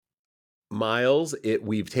Miles,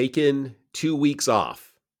 we've taken 2 weeks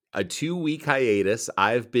off, a 2-week hiatus.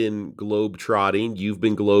 I've been globetrotting. You've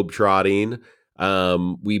been globetrotting.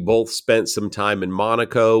 We both spent some time in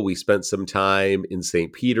Monaco. We spent some time in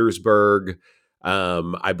St. Petersburg.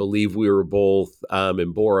 I believe we were both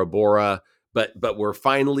in Bora Bora, but we're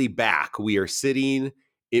finally back. We are sitting.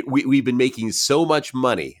 We've been making so much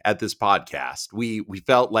money at this podcast. We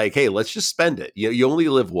felt like, hey, let's just spend it. You only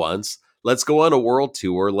live once. Let's go on a world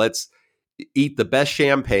tour. Let's eat the best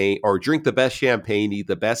champagne or drink the best champagne, eat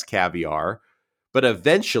the best caviar. But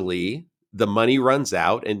eventually the money runs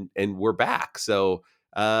out and we're back. So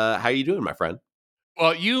how you doing, my friend?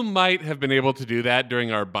 Well, you might have been able to do that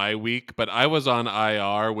during our bye week, but I was on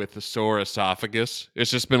IR with a sore esophagus. It's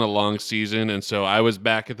just been a long season, and so I was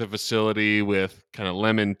back at the facility with kind of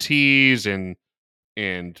lemon teas and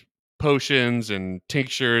potions and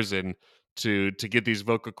tinctures and to get these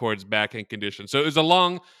vocal cords back in condition. So it was a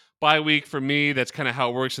long bye week for me. That's kind of how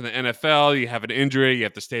it works in the NFL. You have an injury, you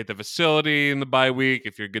have to stay at the facility in the bye week.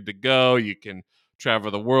 If you're good to go, you can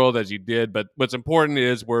travel the world as you did. But what's important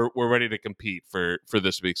is we're ready to compete for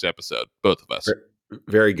this week's episode, both of us.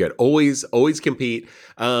 Very good. Always compete.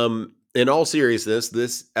 In all seriousness,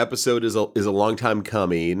 this episode is a long time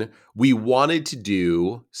coming. We wanted to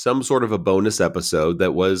do some sort of a bonus episode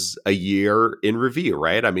that was a year in review,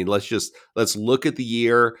 right? I mean, let's look at the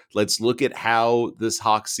year. Let's look at how this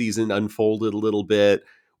Hawks season unfolded a little bit.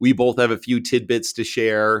 We both have a few tidbits to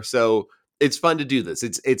share, so it's fun to do this.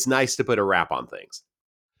 It's nice to put a wrap on things.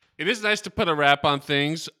 It is nice to put a wrap on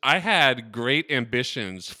things. I had great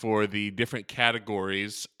ambitions for the different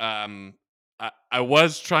categories. I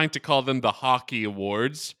was trying to call them the Hawkie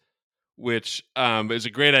Awards, which is a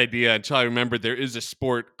great idea until I remembered there is a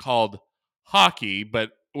sport called hockey.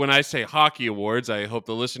 But when I say Hawkie Awards, I hope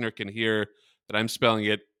the listener can hear that I'm spelling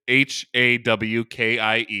it HAWKIE,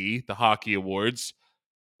 the Hockey Awards.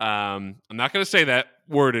 I'm not going to say that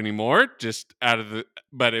word anymore, just out of the.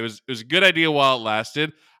 But it was a good idea while it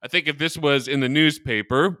lasted. I think if this was in the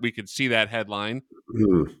newspaper, we could see that headline,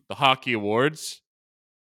 Hmm. the Hockey Awards.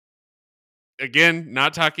 Again,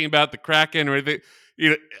 not talking about the Kraken or anything.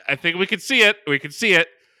 I think we could see it. We could see it.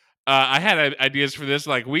 I had ideas for this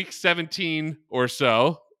like week 17 or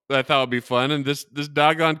so that I thought would be fun, and this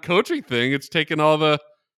doggone coaching thing. It's taken all the.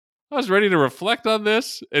 I was ready to reflect on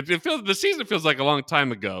this. It feels the season feels like a long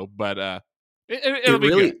time ago, but it'll It be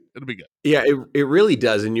good. really It'll be good. Yeah, it really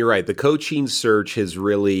does, and you're right. The coaching search has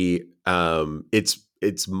really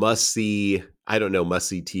it's must see. I don't know, must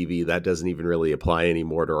see TV. That doesn't even really apply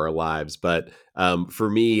anymore to our lives. But for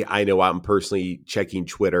me, I know I'm personally checking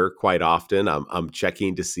Twitter quite often. I'm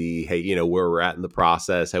checking to see, hey, where we're at in the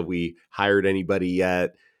process. Have we hired anybody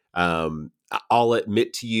yet? I'll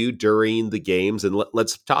admit to you during the games, and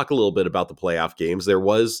let's talk a little bit about the playoff games. There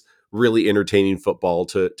was really entertaining football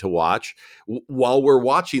to watch. While we're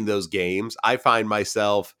watching those games, I find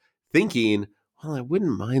myself thinking, well, I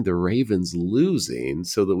wouldn't mind the Ravens losing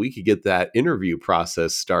so that we could get that interview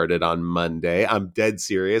process started on Monday. I'm dead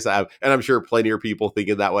serious. And I'm sure plenty of people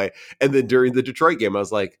thinking that way. And then during the Detroit game, I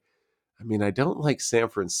was like, I mean, I don't like San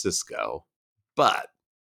Francisco, but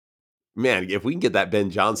man, if we can get that Ben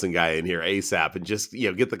Johnson guy in here ASAP and just,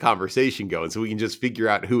 get the conversation going so we can just figure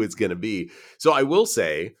out who it's going to be. So I will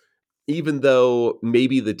say, even though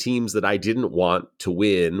maybe the teams that I didn't want to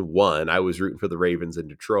win won, I was rooting for the Ravens in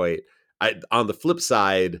Detroit. On the flip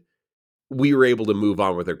side, we were able to move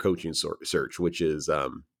on with our coaching search, which is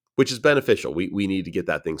beneficial. We need to get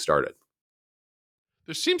that thing started.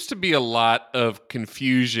 There seems to be a lot of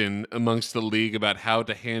confusion amongst the league about how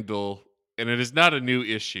to handle, and it is not a new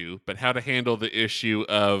issue, but how to handle the issue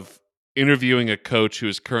of interviewing a coach who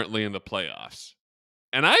is currently in the playoffs.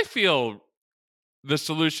 And I feel the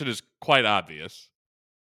solution is quite obvious,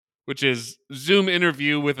 which is Zoom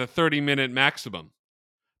interview with a 30-minute maximum.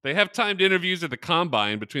 They have timed interviews at the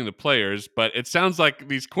combine between the players, but it sounds like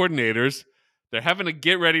these coordinators, they're having to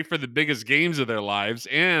get ready for the biggest games of their lives,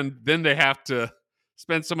 and then they have to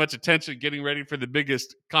spend so much attention getting ready for the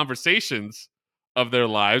biggest conversations of their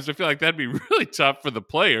lives. I feel like that'd be really tough for the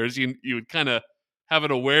players. You would kind of have an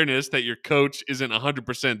awareness that your coach isn't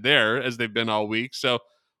 100% there as they've been all week. So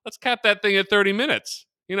let's cap that thing at 30 minutes.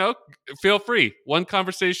 Feel free. One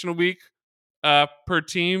conversation a week per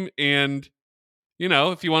team, and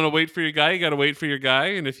if you want to wait for your guy, you got to wait for your guy,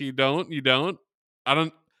 and if you don't, you don't. I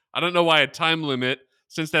don't. I don't know why a time limit,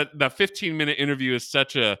 since that 15-minute interview is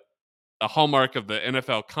such a hallmark of the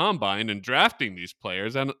NFL Combine and drafting these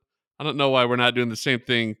players. I don't know why we're not doing the same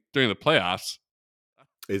thing during the playoffs.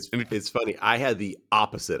 It's And it's funny. I had the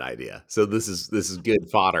opposite idea, so this is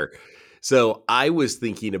good fodder. So I was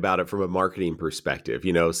thinking about it from a marketing perspective,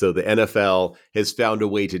 so the NFL has found a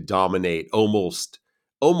way to dominate almost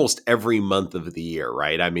every month of the year,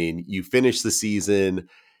 right? I mean, you finish the season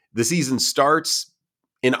starts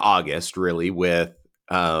in August, really, with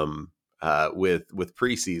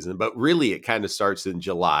preseason, but really it kind of starts in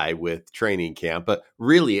July with training camp, but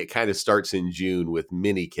really it kind of starts in June with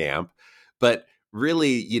mini camp. But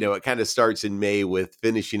really, it kind of starts in May with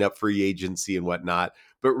finishing up free agency and whatnot.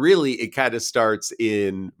 But really, it kind of starts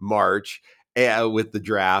in March with the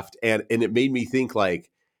draft, and it made me think, like,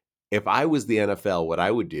 if I was the NFL, what I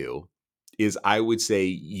would do is I would say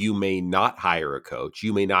you may not hire a coach,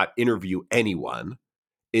 you may not interview anyone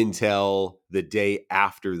until the day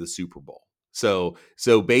after the Super Bowl. So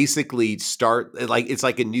basically start like it's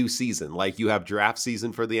like a new season. Like you have draft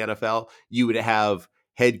season for the NFL, you would have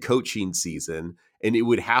head coaching season, and it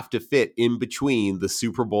would have to fit in between the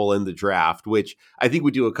Super Bowl and the draft, which I think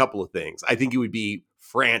would do a couple of things. I think it would be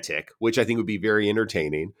frantic, which I think would be very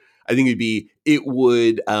entertaining. I think it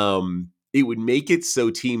would make it so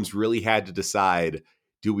teams really had to decide,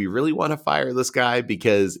 do we really want to fire this guy?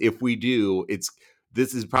 Because if we do,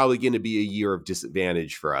 this is probably going to be a year of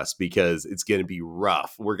disadvantage for us because it's going to be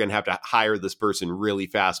rough. We're going to have to hire this person really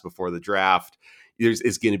fast before the draft.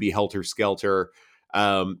 It's going to be helter skelter.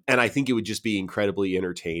 And I think it would just be incredibly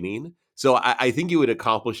entertaining. So I think it would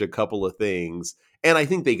accomplish a couple of things. And I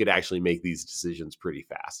think they could actually make these decisions pretty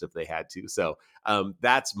fast if they had to. So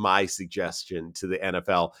that's my suggestion to the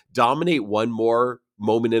NFL. Dominate one more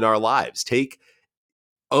moment in our lives.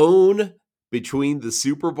 Own between the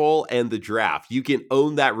Super Bowl and the draft. You can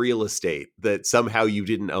own that real estate that somehow you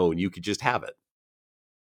didn't own. You could just have it.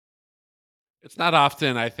 It's not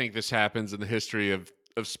often I think this happens in the history of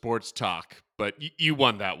sports talk, but you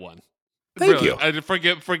won that one. Thank Brilliant. you.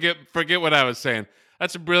 I forget what I was saying.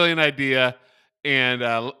 That's a brilliant idea, and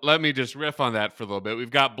let me just riff on that for a little bit.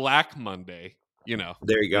 We've got Black Monday, There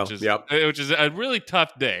you which go. is Yep. which is a really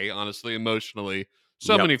tough day, honestly, emotionally.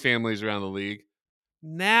 So Yep. many families around the league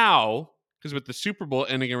now, because with the Super Bowl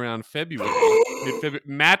ending around February, mid-February,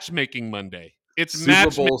 Matchmaking Monday. It's Super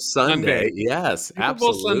Matchmaking Bowl Sunday. Monday. Yes, Super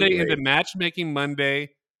Bowl Sunday into absolutely. Matchmaking Monday.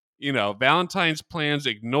 Valentine's plans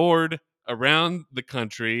ignored around the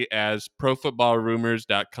country as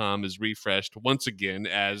ProFootballRumors.com is refreshed once again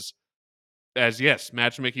as yes,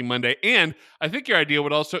 Matchmaking Monday. And I think your idea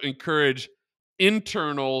would also encourage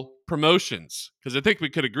internal promotions because I think we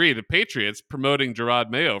could agree the Patriots promoting Gerard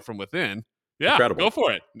Mayo from within. Yeah, go Incredible.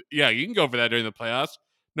 for it. Yeah, you can go for that during the playoffs.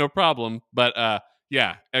 No problem. But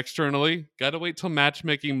yeah, externally, gotta wait till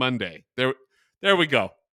Matchmaking Monday. There we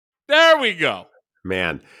go. There we go.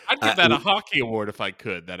 Man. I'd Uh, give that a Hawkie award if I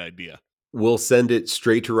could, that idea. we'll send it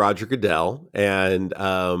straight to Roger Goodell, and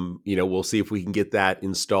we'll see if we can get that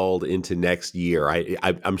installed into next year.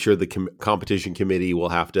 I'm sure the competition committee will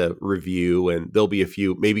have to review, and there'll be a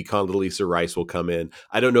few. Maybe Condoleezza Rice will come in.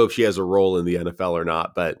 I don't know if she has a role in the NFL or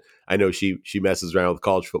not, but I know she messes around with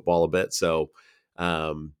college football a bit. So,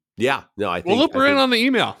 yeah, no, I We'll think loop I her in think on the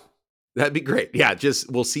email. that'd be great. Yeah, just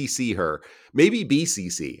we'll CC her. Maybe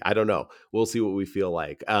BCC. I don't know. We'll see what we feel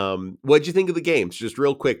like. What'd you think of the games? Just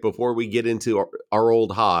real quick before we get into our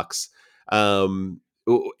old Hawks.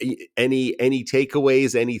 Any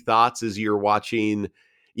takeaways? Any thoughts as you're watching?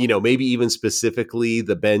 Maybe even specifically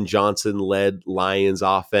the Ben Johnson led Lions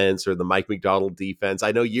offense or the Mike McDonald defense.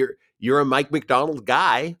 I know you're a Mike McDonald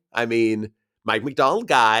guy. I mean, Mike McDonald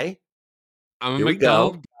guy. I'm a Here we go.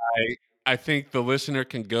 McDonald guy. I think the listener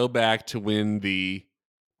can go back to when the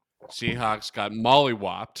Seahawks got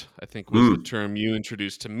mollywopped, I think was the Mm, term you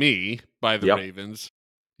introduced to me by the yep. Ravens.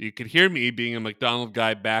 You could hear me being a McDonald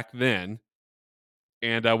guy back then.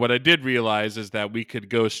 And what I did realize is that we could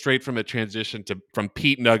go straight from a transition from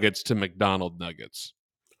Pete Nuggets to McDonald Nuggets.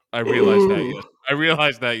 I realized that Ooh, I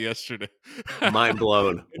realized that yesterday. mind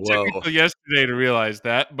blown. It took me Whoa. till yesterday to realize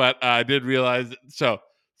that, but I did realize so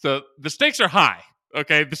the stakes are high.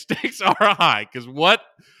 Okay, the stakes are high because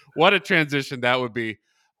what a transition that would be.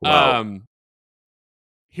 Wow. Um,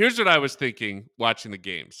 Here's what I was thinking watching the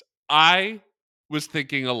games. I was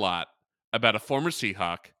thinking a lot about a former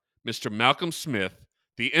Seahawk, Mr. Malcolm Smith,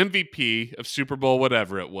 the MVP of Super Bowl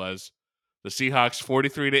whatever it was, the Seahawks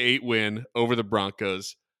 43-8 win over the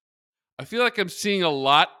Broncos. I feel like I'm seeing a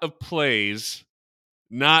lot of plays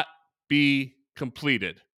not be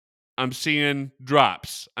completed. I'm seeing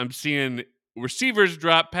drops. I'm seeing receivers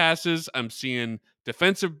drop passes. I'm seeing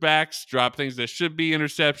defensive backs drop things that should be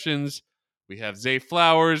interceptions. We have Zay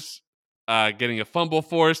Flowers getting a fumble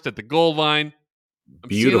forced at the goal line. I'm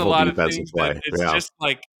seeing a Beautiful lot of defensive things that play. it's Yeah. just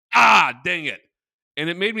like, dang it. And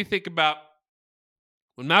it made me think about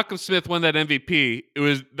when Malcolm Smith won that MVP, it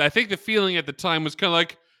was, I think the feeling at the time was kind of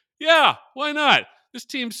like, yeah, why not? This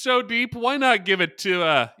team's so deep. Why not give it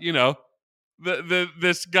to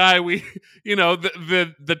this guy we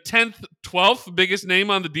the 10th 12th biggest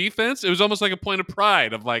name on the defense. It was almost like a point of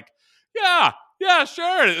pride of like, yeah, yeah,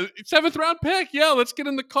 sure, 7th round pick, yeah, let's get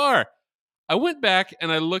in the car. I went back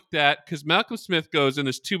and I looked at, because Malcolm Smith goes in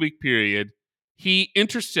this 2-week period, he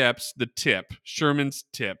intercepts the tip, Sherman's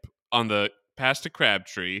tip on the pass to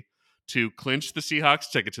Crabtree to clinch the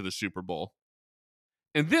Seahawks ticket to the Super Bowl.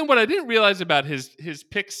 And then what I didn't realize about his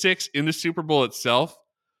pick six in the Super Bowl itself,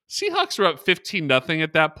 Seahawks are up 15-0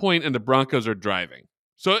 at that point, and the Broncos are driving.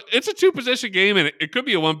 So it's a 2-possession game, and it could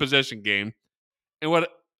be a 1-possession game. And what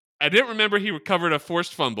I didn't remember, he recovered a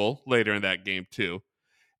forced fumble later in that game too.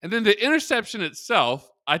 And then the interception itself,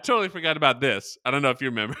 I totally forgot about this. I don't know if you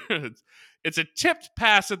remember. It's a tipped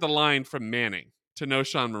pass at the line from Manning to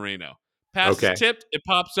Noshawn Moreno. Pass is Okay. tipped, it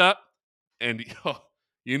pops up, and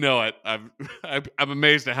you know it. I'm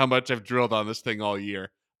amazed at how much I've drilled on this thing all year.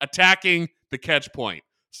 Attacking the catch point.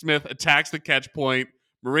 Smith attacks the catch point.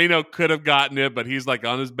 Moreno could have gotten it, but he's like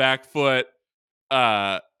on his back foot.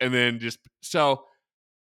 And then just so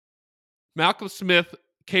Malcolm Smith,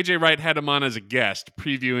 KJ Wright had him on as a guest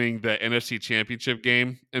previewing the NFC Championship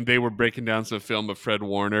game, and they were breaking down some film of Fred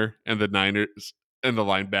Warner and the Niners and the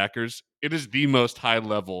linebackers. It is the most high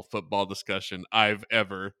level football discussion I've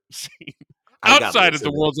ever seen. I got to Outside of the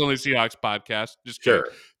listen to it. World's Only Seahawks podcast. Just kidding.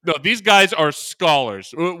 Sure. No, these guys are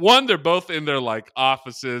scholars. One, they're both in their like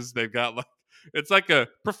offices. They've got like, it's like a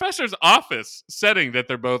professor's office setting that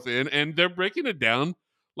they're both in, and they're breaking it down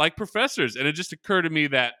like professors. And it just occurred to me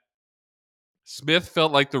that Smith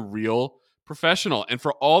felt like the real professional. And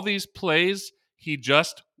for all these plays, he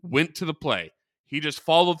just went to the play. He just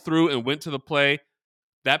followed through and went to the play.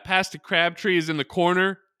 That pass to Crabtree is in the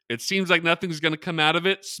corner. It seems like nothing's going to come out of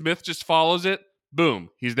it. Smith just follows it. Boom.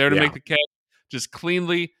 He's there to Yeah. make the catch. Just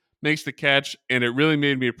cleanly makes the catch. And it really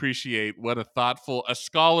made me appreciate what a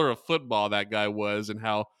scholar of football that guy was, and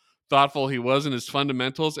how thoughtful he was in his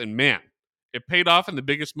fundamentals. And man, it paid off in the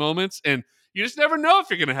biggest moments. And you just never know if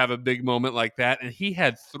you're going to have a big moment like that. And he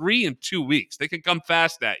had 3 in 2 weeks. They can come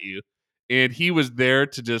fast at you. And he was there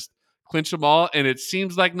to just clinch them all. And it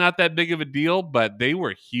seems like not that big of a deal, but they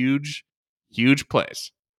were huge, huge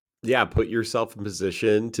plays. Yeah, put yourself in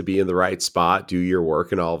position to be in the right spot, do your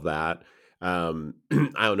work and all of that. I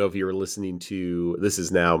don't know if you were listening to, this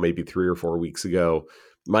is now maybe 3 or 4 weeks ago.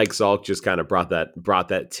 Mike Zalk just kind of brought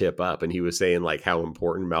that tip up, and he was saying like how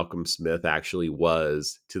important Malcolm Smith actually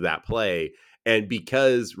was to that play. And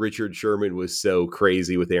because Richard Sherman was so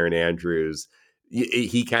crazy with Aaron Andrews,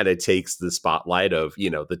 he kind of takes the spotlight of,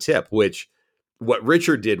 the tip, which what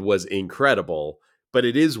Richard did was incredible. But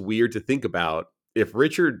it is weird to think about if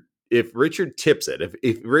Richard tips it,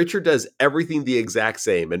 if Richard does everything the exact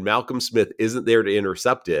same and Malcolm Smith isn't there to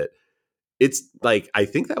intercept it, it's like, I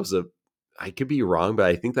could be wrong, but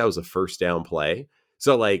I think that was a first down play.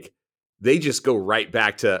 So like they just go right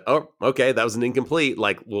back to, oh, okay, that was an incomplete.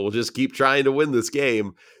 Like, we'll just keep trying to win this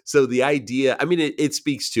game. So the idea, I mean, it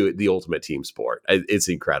speaks to it, the ultimate team sport. It's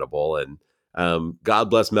incredible. And God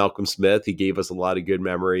bless Malcolm Smith. He gave us a lot of good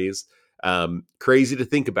memories. Crazy to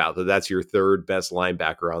think about that's your third best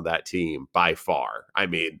linebacker on that team by far. I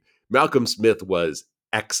mean, Malcolm Smith was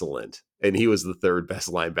excellent, and he was the third best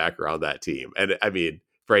linebacker on that team. And I mean,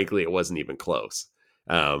 frankly, it wasn't even close.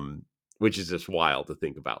 Which is just wild to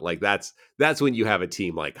think about. Like that's when you have a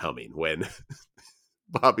team like humming, when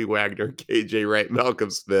Bobby Wagner, KJ Wright,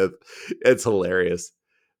 Malcolm Smith. It's hilarious.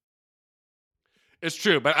 It's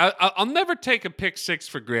true, but I'll never take a pick six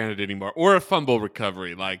for granted anymore, or a fumble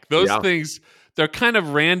recovery. Like those Yeah. things, they're kind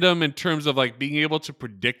of random in terms of like being able to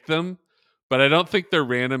predict them, but I don't think they're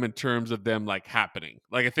random in terms of them like happening.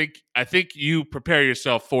 Like I think you prepare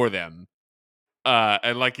yourself for them.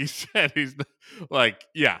 And like you said, he's like,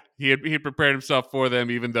 yeah, he had prepared himself for them,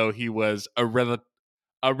 even though he was a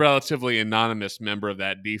relatively anonymous member of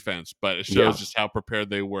that defense. But it Yeah. shows just how prepared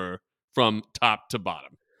they were from top to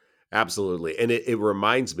bottom. Absolutely. And it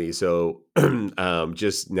reminds me, so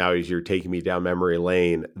just now as you're taking me down memory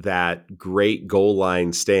lane, that great goal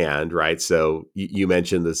line stand, right? So you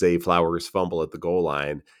mentioned the Zay Flowers fumble at the goal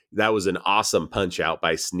line. That was an awesome punch out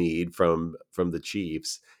by Snead from the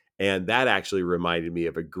Chiefs. And that actually reminded me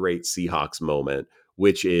of a great Seahawks moment,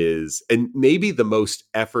 which is, and maybe the most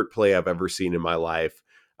effort play I've ever seen in my life.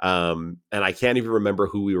 And I can't even remember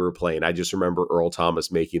who we were playing. I just remember Earl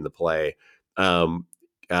Thomas making the play. Um,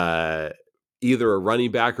 uh, Either a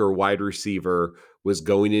running back or a wide receiver was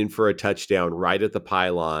going in for a touchdown right at the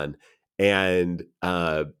pylon, and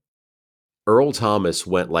Earl Thomas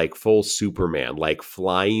went like full Superman, like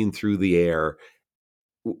flying through the air,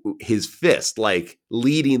 his fist like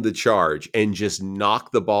leading the charge, and just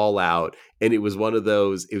knocked the ball out. And it was one of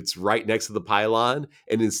those, it's right next to the pylon,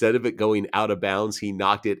 and instead of it going out of bounds, he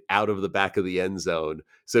knocked it out of the back of the end zone,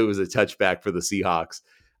 so it was a touchback for the Seahawks.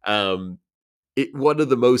 One of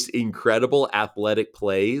the most incredible athletic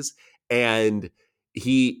plays. And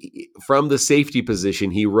he, from the safety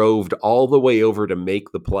position, he roved all the way over to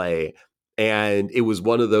make the play. And it was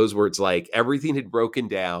one of those where it's like everything had broken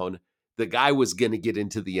down. The guy was going to get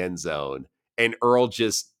into the end zone, and Earl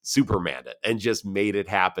just Supermaned it and just made it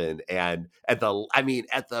happen. And at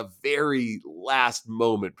the very last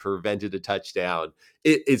moment, prevented a touchdown.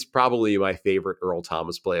 It's probably my favorite Earl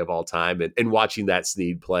Thomas play of all time. And watching that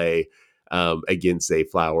Snead play against Zay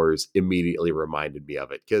Flowers immediately reminded me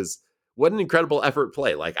of it, because what an incredible effort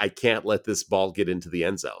play. Like, I can't let this ball get into the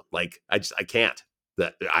end zone. Like, I can't.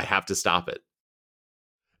 That I have to stop it.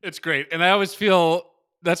 It's great. And I always feel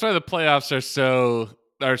that's why the playoffs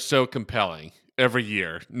are so compelling every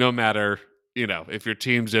year, no matter, if your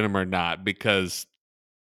team's in them or not, because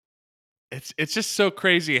it's just so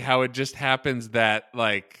crazy how it just happens that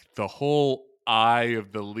like the whole eye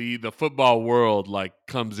of the football world like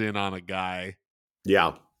comes in on a guy,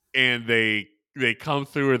 Yeah. and they come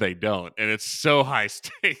through or they don't, and it's so high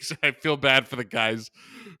stakes. I feel bad for the guys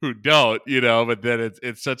who don't, but then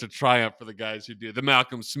it's such a triumph for the guys who do, the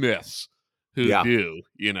Malcolm Smiths who Yeah. do.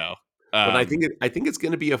 But I um think I think it's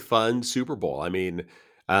going to be a fun Super Bowl. I mean,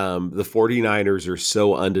 the 49ers are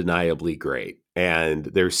so undeniably great, and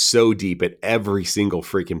they're so deep at every single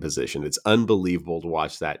freaking position. It's unbelievable to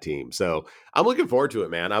watch that team. So I'm looking forward to it,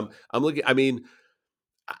 man. I'm looking. I mean,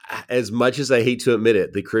 as much as I hate to admit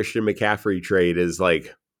it, the Christian McCaffrey trade is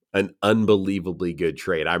like an unbelievably good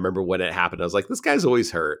trade. I remember when it happened, I was like, this guy's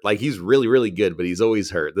always hurt. Like, he's really, really good, but he's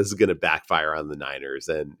always hurt. This is going to backfire on the Niners,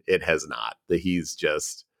 and it has not.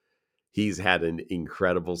 He's had an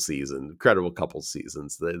incredible season, incredible couple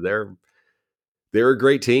seasons. They're a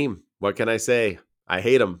great team. What can I say? I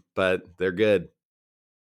hate them, but they're good.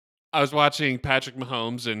 I was watching Patrick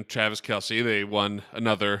Mahomes and Travis Kelce. They won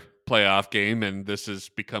another playoff game, and this has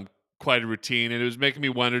become quite a routine. And it was making me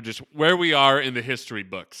wonder just where we are in the history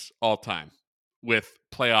books all time with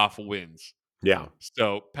playoff wins. Yeah.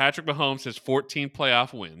 So Patrick Mahomes has 14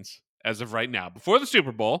 playoff wins as of right now. Before the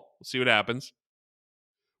Super Bowl, we'll see what happens,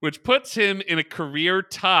 which puts him in a career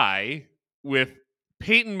tie with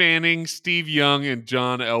Peyton Manning, Steve Young, and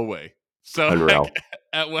John Elway. So, like,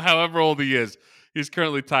 Unreal. however old he is, he's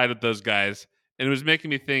currently tied with those guys. And it was making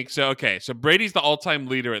me think, so Brady's the all-time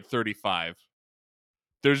leader at 35.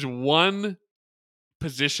 There's one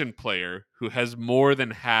position player who has more than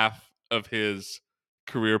half of his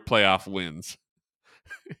career playoff wins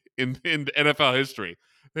in NFL history.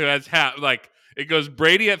 Who has half, like, it goes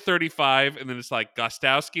Brady at 35, and then it's like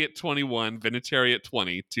Gostowski at 21, Vinatieri at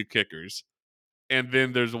 20, two kickers. And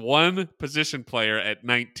then there's one position player at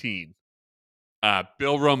 19,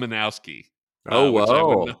 Bill Romanowski, Oh, which I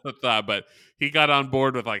wouldn't whoa. have thought, but he got on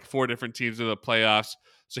board with like four different teams in the playoffs.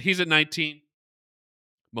 So he's at 19.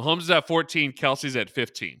 Mahomes is at 14. Kelsey's at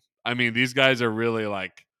 15. I mean, these guys are really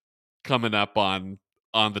like coming up on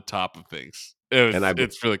the top of things. And I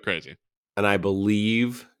It's really crazy. and I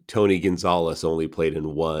believe Tony Gonzalez only played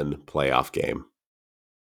in one playoff game,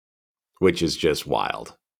 which is just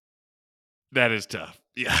wild. That is tough.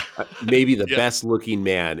 Yeah. Maybe the Yeah. best looking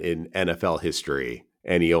man in NFL history,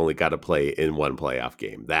 and he only got to play in one playoff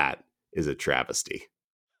game. That is a travesty.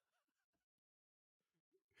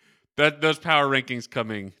 Those power rankings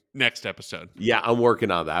coming next episode. Yeah, I'm working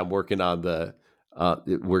on that. I'm working on the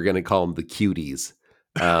we're gonna call them the cuties.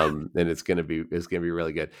 And it's gonna be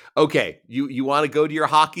really good. Okay, you want to go to your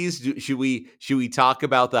hockeys? Should we talk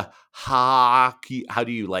about the hockey? How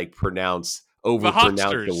do you like pronounce The over pronounce the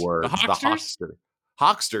Hawksters. The words? The Hawksters?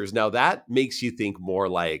 Hawksters. Now that makes you think more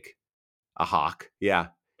like a hawk. Yeah,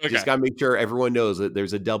 just Okay. gotta make sure everyone knows that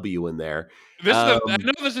there's a W in there. I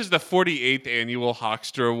know this is the 48th annual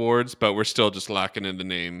Hawkster Awards, but we're still just locking in the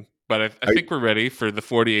name. But I Are, think we're ready for the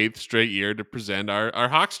 48th straight year to present our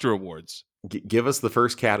Hawkster Awards. give us the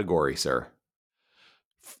first category, sir.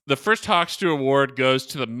 The first Hawkster Award goes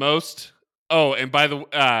to the most. Oh, and by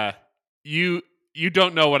the you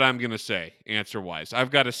don't know what I'm gonna say. Answer wise, I've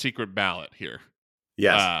got a secret ballot here.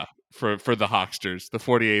 Yes. For the Hawksters, the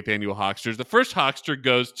 48th annual Hawksters. The first Hawkster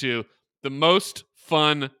goes to the most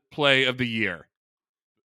fun play of the year.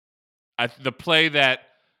 The play that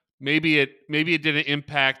maybe it didn't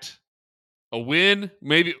impact a win.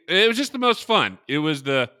 Maybe it was just the most fun. It was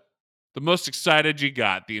the most excited you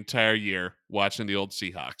got the entire year watching the old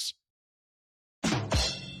Seahawks.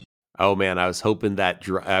 Oh man, I was hoping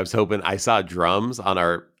I saw drums on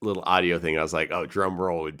our little audio thing. I was like, oh, drum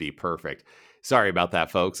roll would be perfect. Sorry about that,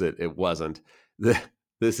 folks. It wasn't.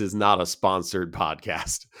 This is not a sponsored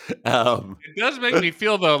podcast. Um, It does make me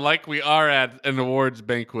feel though like we are at an awards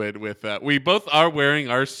banquet with we both are wearing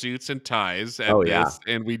our suits and ties oh at yeah, this,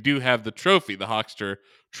 and we do have the trophy, the Hawkster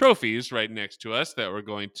trophies right next to us that we're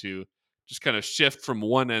going to just kind of shift from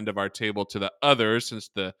one end of our table to the other since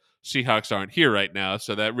the Seahawks aren't here right now.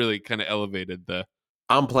 So that really kind of elevated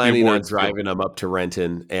I'm the planning on awards feel. driving them up to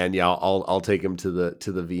Renton, and yeah, I'll take them to the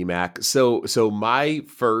VMAC. So my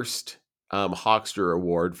first Hawkster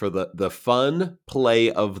award for the fun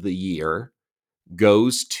play of the year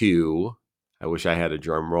goes to. I wish I had a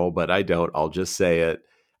drum roll, but I don't. I'll just say it.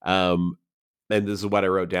 Um, and this is what I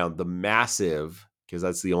wrote down: the massive, because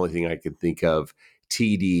that's the only thing I can think of,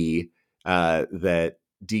 TD that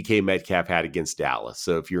DK Metcalf had against Dallas.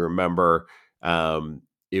 So if you remember,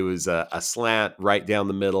 it was a slant right down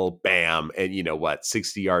the middle, bam, and you know what,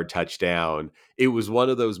 60-yard touchdown. It was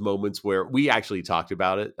one of those moments where we actually talked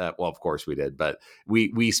about it. Well, of course we did, but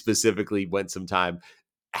we specifically went some time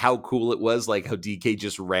how cool it was, like how DK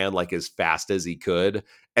just ran like as fast as he could.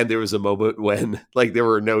 And there was a moment when like there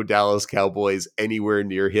were no Dallas Cowboys anywhere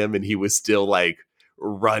near him and he was still like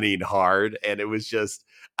running hard. And it was just,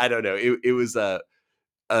 I don't know. It was a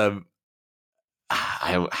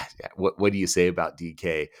I, what do you say about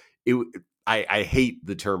DK? It, I hate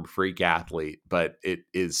the term freak athlete, but it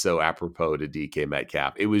is so apropos to DK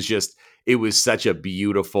Metcalf. It was such a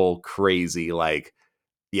beautiful, crazy, like,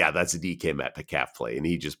 yeah, that's a DK Metcalf play, and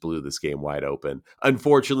he just blew this game wide open.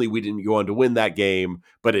 Unfortunately, we didn't go on to win that game,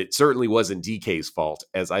 but it certainly wasn't DK's fault,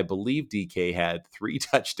 as I believe DK had 3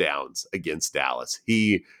 touchdowns against Dallas.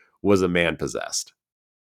 He was a man possessed.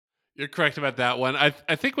 You're correct about that one. I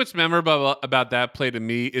think what's memorable about that play to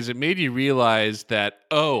me is it made you realize that,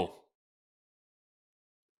 oh,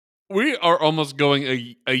 we are almost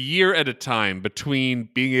going a year at a time between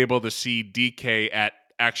being able to see DK at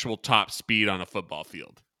actual top speed on a football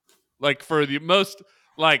field. Like for the most,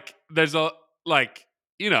 like there's a like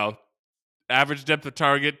you know average depth of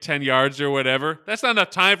target 10 yards or whatever. That's not enough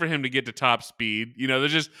time for him to get to top speed.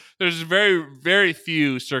 There's very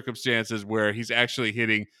few circumstances where he's actually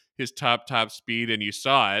hitting his top speed, and you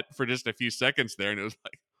saw it for just a few seconds there, and it was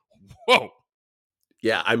like, whoa.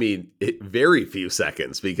 Yeah, I mean, very few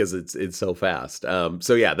seconds because it's so fast.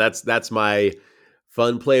 So yeah, that's my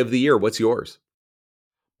fun play of the year. What's yours?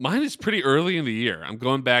 Mine is pretty early in the year. I'm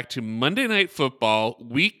going back to Monday Night Football,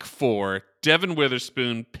 Week 4. Devin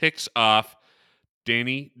Witherspoon picks off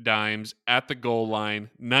Danny Dimes at the goal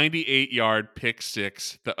line, 98-yard pick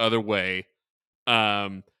six the other way.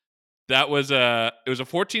 Um, it was a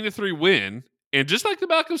 14-3 win, and just like the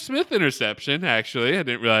Malcolm Smith interception, actually, I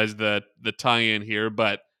didn't realize the tie-in here,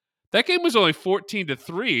 but that game was only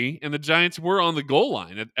 14-3, and the Giants were on the goal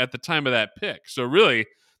line at the time of that pick. So really,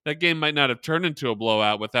 that game might not have turned into a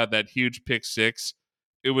blowout without that huge pick six.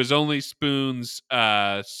 It was only Spoon's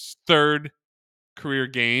third career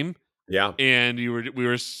game, Yeah, and we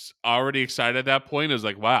were already excited at that point. It was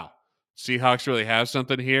like, wow, Seahawks really have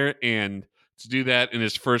something here, and to do that in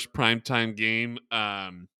his first primetime game,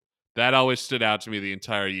 that always stood out to me the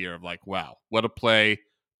entire year. Of like, wow, what a play!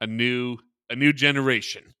 A new a new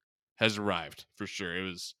generation has arrived for sure. It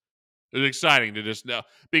was exciting to just know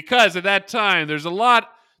because at that time there was a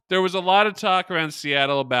lot of talk around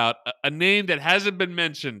Seattle about a name that hasn't been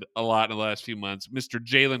mentioned a lot in the last few months, Mr.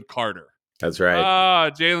 Jalen Carter. that's right.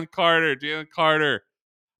 Ah, Jalen Carter, Jalen Carter.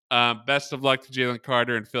 Best of luck to Jalen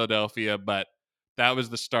Carter in Philadelphia, but that was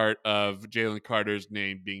the start of Jalen Carter's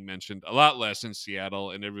name being mentioned a lot less in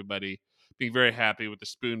Seattle, and everybody being very happy with the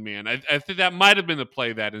Spoon Man. I think that might have been the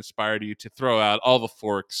play that inspired you to throw out all the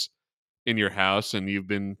forks in your house, and you've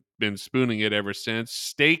been spooning it ever since.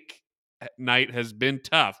 Steak at night has been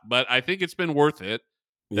tough, but I think it's been worth it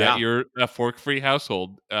that Yeah, you're a fork-free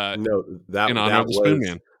household no, in that honor of that the Spoon was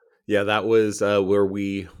Man. yeah, that was where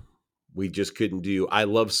we just couldn't do. I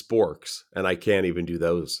love sporks, and I can't even do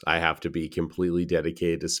those. I have to be completely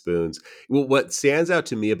dedicated to spoons. Well, what stands out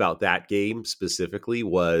to me about that game specifically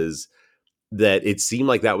was that it seemed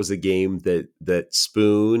like that was a game that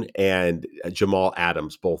Spoon and Jamal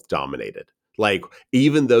Adams both dominated. Like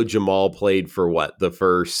even though Jamal played for what the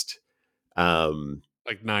first um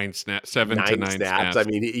Like 9 snaps, 7 to 9 9 snaps. I snaps.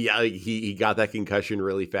 mean, yeah, he got that concussion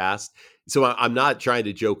really fast. So I'm not trying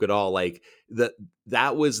to joke at all. Like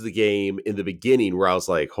that was the game in the beginning where I was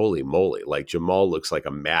like, holy moly, like Jamal looks like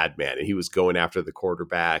a madman, and he was going after the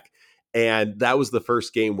quarterback. And that was the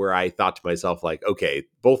first game where I thought to myself, like, okay,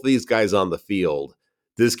 both of these guys on the field,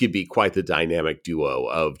 this could be quite the dynamic duo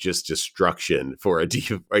of just destruction for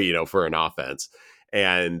for an offense.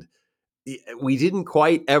 And we didn't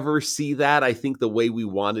quite ever see that, I think, the way we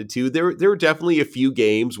wanted to. There were definitely a few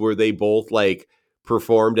games where they both like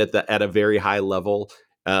performed at a very high level,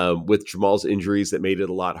 with Jamal's injuries that made it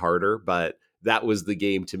a lot harder. But that was the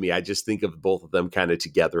game to me. I just think of both of them kind of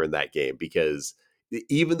together in that game, because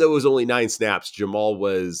even though it was only 9 snaps, Jamal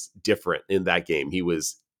was different in that game. He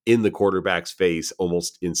was in the quarterback's face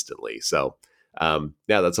almost instantly. So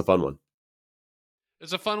yeah, that's a fun one.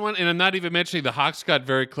 It's a fun one, and I'm not even mentioning the Hawks got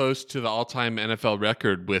very close to the all-time NFL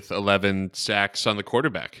record with 11 sacks on the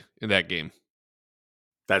quarterback in that game.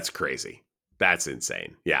 That's crazy. That's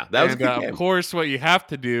insane. Yeah, that was a And good of game. course, what you have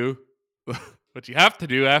to do, what you have to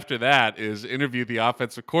do after that is interview the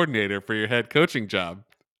offensive coordinator for your head coaching job.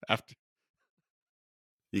 After,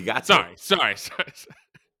 You got to. sorry.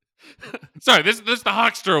 This is the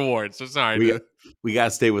Hawkster Award. So sorry. We we got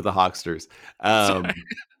to stay with the Hawksters. Sorry.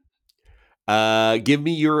 Give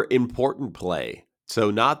me your important play.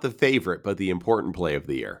 So not the favorite, but the important play of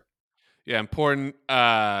the year. Yeah, important.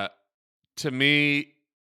 To me,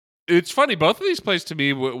 it's funny. Both of these plays to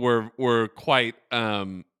me were quite.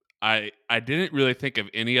 I didn't really think of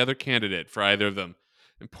any other candidate for either of them.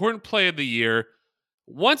 Important play of the year.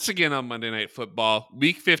 Once again on Monday Night Football,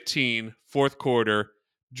 Week 15, fourth quarter.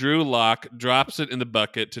 Drew Lock drops it in the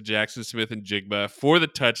bucket to Jackson Smith and Jigba for the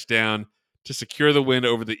touchdown to secure the win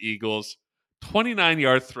over the Eagles.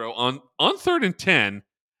 29-yard throw on 3rd and 10.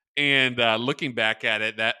 And looking back at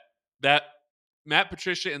it, that Matt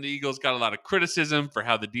Patricia and the Eagles got a lot of criticism for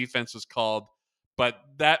how the defense was called, but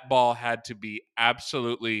that ball had to be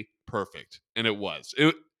absolutely perfect, and it was.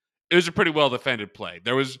 It was a pretty well defended play.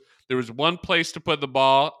 There was one place to put the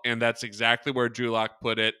ball, and that's exactly where Drew Lock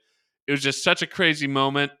put it. It was just such a crazy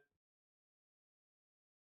moment.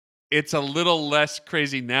 It's a little less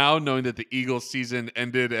crazy now, knowing that the Eagles season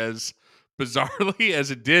ended as bizarrely as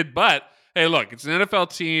it did. But hey, look, it's an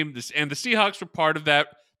NFL team, and the Seahawks were part of that.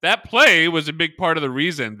 That play was a big part of the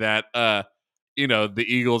reason that the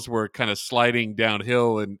Eagles were kind of sliding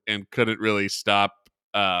downhill and couldn't really stop.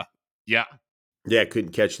 Yeah, Yeah,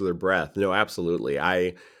 couldn't catch their breath. No, absolutely.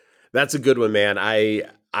 That's a good one, man.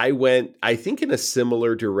 I went, I think, in a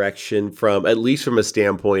similar direction, from at least from a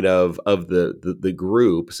standpoint of the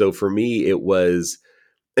group. So for me, it was,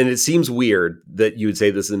 and it seems weird that you would say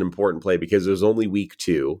this is an important play because it was only week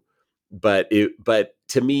 2, but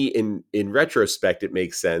to me, in retrospect, it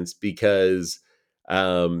makes sense because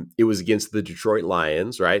it was against the Detroit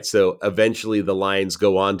Lions, right? So eventually, the Lions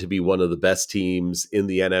go on to be one of the best teams in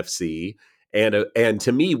the NFC. And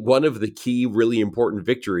to me, one of the key, really important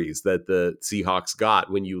victories that the Seahawks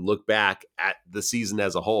got, when you look back at the season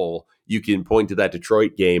as a whole, you can point to that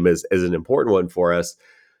Detroit game as an important one for us.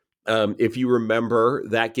 If you remember,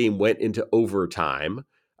 that game went into overtime.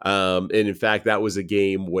 And in fact, that was a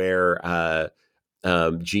game where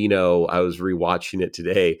Gino, I was rewatching it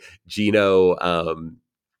today. Gino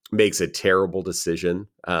makes a terrible decision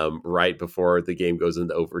right before the game goes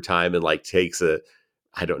into overtime, and like takes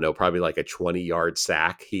I don't know, probably like a 20-yard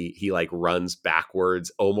sack. He like runs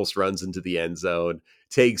backwards, almost runs into the end zone,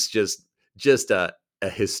 takes just a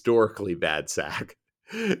historically bad sack.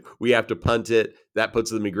 We have to punt it. That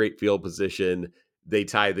puts them in great field position. They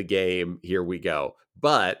tie the game. Here we go.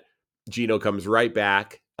 But Gino comes right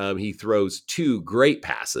back. He throws 2 great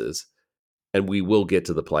passes, and we will get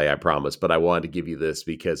to the play, I promise. But I wanted to give you this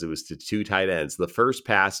because it was to 2 tight ends. The first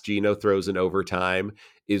pass Gino throws in overtime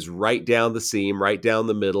is right down the seam, right down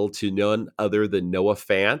the middle, to none other than Noah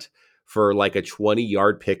Fant for like a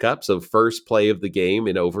 20-yard pickup. So first play of the game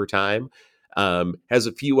in overtime. Has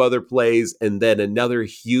a few other plays, and then another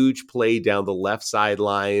huge play down the left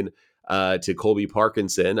sideline to Colby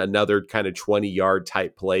Parkinson, another kind of 20-yard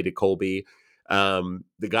type play to Colby.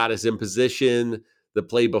 That got us in position. The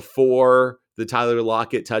play before the Tyler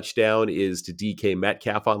Lockett touchdown is to DK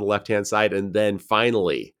Metcalf on the left-hand side. And then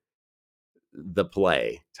finally, the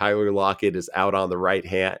play. Tyler Lockett is out on the right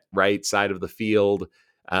side of the field.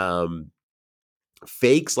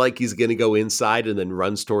 Fakes like he's going to go inside and then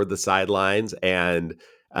runs toward the sidelines, and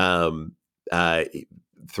um, uh,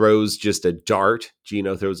 throws just a dart.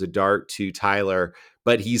 Gino throws a dart to Tyler,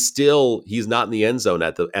 but he's not in the end zone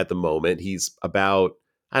at the moment. He's about,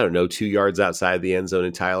 I don't know, 2 yards outside the end zone,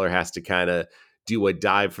 and Tyler has to kind of do a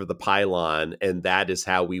dive for the pylon, and that is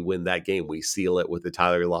how we win that game. We seal it with the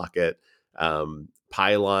Tyler Lockett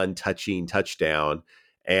pylon touching touchdown.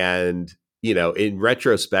 And in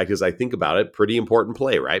retrospect, as I think about it, pretty important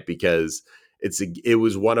play, right? Because it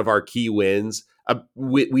was one of our key wins.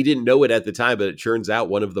 We didn't know it at the time, but it turns out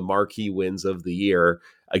one of the marquee wins of the year.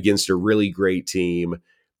 against a really great team.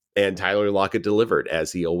 And Tyler Lockett delivered,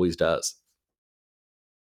 as he always does.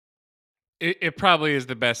 It probably is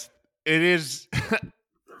the best. It is.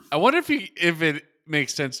 I wonder if it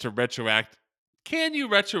makes sense to retroact. Can you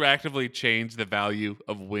retroactively change the value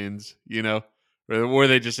of wins? Or were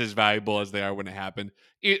they just as valuable as they are when it happened?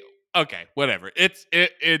 Okay, whatever.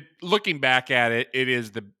 It. Looking back at it, it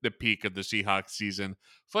is the peak of the Seahawks season.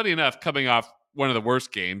 Funny enough, coming off one of the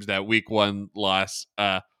worst games, that Week 1 loss,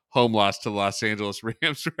 home loss to the Los Angeles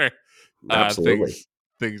Rams, where uh, Absolutely. things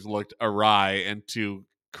things looked awry, and to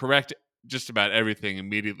correct just about everything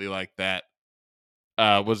immediately like that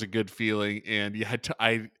was a good feeling. And yeah,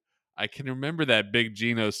 I can remember that big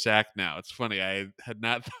Geno sack now. It's funny, I had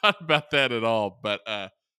not thought about that at all, but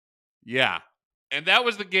yeah. And that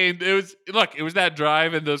was the game. It was that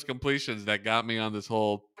drive and those completions that got me on this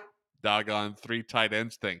whole doggone 3 tight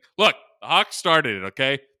ends thing. Look, the Hawks started it,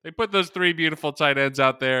 okay? They put those 3 beautiful tight ends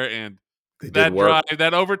out there, and They did that work. drive,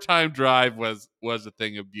 that overtime drive was a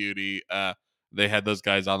thing of beauty. They had those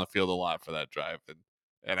guys on the field a lot for that drive,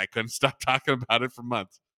 and I couldn't stop talking about it for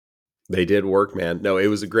months. They did work, man. No, it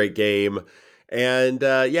was a great game. And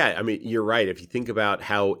yeah, I mean, you're right. If you think about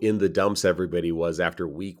how in the dumps everybody was after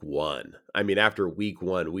week 1, I mean, after week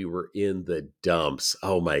 1, we were in the dumps.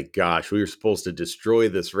 Oh my gosh, we were supposed to destroy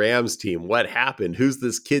this Rams team. What happened? Who's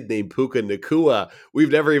this kid named Puka Nakua?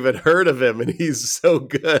 We've never even heard of him, and he's so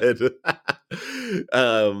good.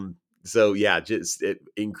 um, so yeah, just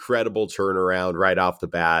incredible turnaround right off the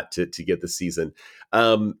bat to get the season.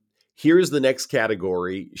 Here's the next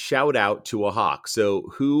category. Shout out to a Hawk. So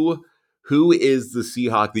who is the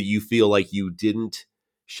Seahawk that you feel like you didn't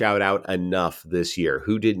shout out enough this year?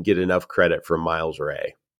 Who didn't get enough credit from Miles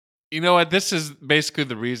Ray? You know what? This is basically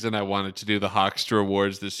the reason I wanted to do the Hawkster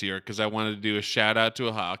Awards this year, because I wanted to do a shout out to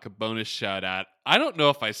a Hawk, a bonus shout out. I don't know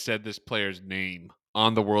if I said this player's name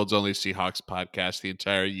on the World's Only Seahawks podcast the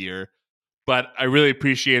entire year, but I really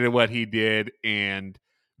appreciated what he did, and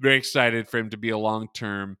very excited for him to be a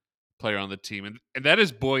long-term player on the team. And that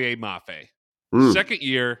is Boye Mafe. Mm, Second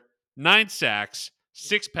year, 9 sacks,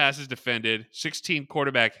 6 passes defended, 16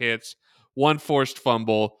 quarterback hits, 1 forced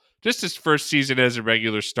fumble. Just his first season as a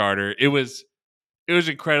regular starter. It was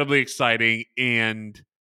incredibly exciting, and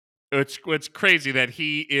it's crazy that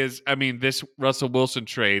he is. I mean, this Russell Wilson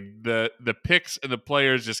trade, the picks and the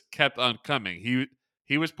players just kept on coming.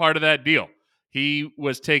 He was part of that deal. He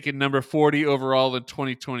was taken number 40 overall in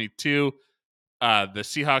 2022. The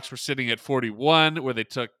Seahawks were sitting at 41, where they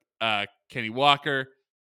took Kenny Walker,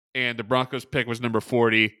 and the Broncos pick was number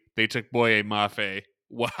 40. They took Boye Mafe.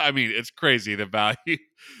 Well, I mean, it's crazy the value,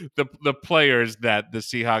 the players that the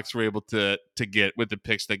Seahawks were able to get with the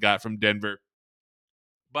picks they got from Denver.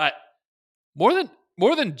 But more than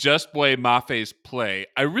more than just Boye Mafe's play,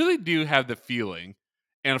 I really do have the feeling,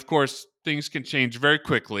 and of course, things can change very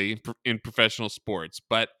quickly in professional sports,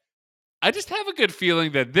 but I just have a good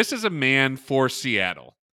feeling that this is a man for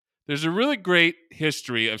Seattle. There's a really great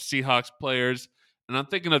history of Seahawks players, and I'm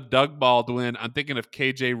thinking of Doug Baldwin, I'm thinking of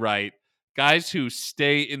KJ Wright, guys who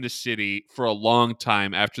stay in the city for a long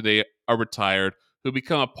time after they are retired, who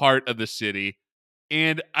become a part of the city.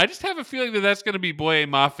 And I just have a feeling that that's going to be Boye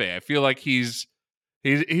Mafe. I feel like he's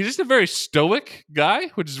just a very stoic guy,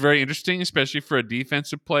 which is very interesting, especially for a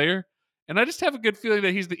defensive player. And I just have a good feeling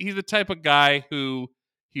that he's the type of guy who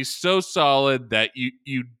he's so solid that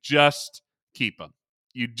you just keep him.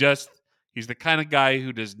 You just He's the kind of guy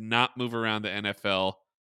who does not move around the NFL.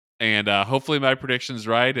 And hopefully my prediction's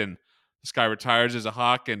right, and this guy retires as a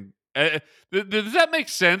Hawk. And does that make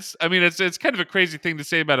sense? I mean, it's kind of a crazy thing to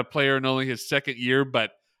say about a player in only his second year,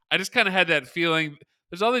 but I just kind of had that feeling.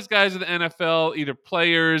 There's all these guys in the NFL, either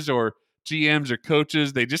players or GMs or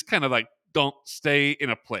coaches. They just kind of like don't stay in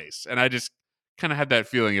a place, and I just kind of had that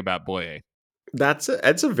feeling about Boye. that's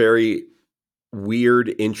a very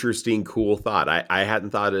weird, interesting, cool thought. I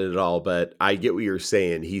hadn't thought it at all, but I get what you're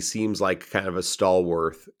saying. He seems like kind of a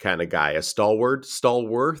stalwart kind of guy. A stalwart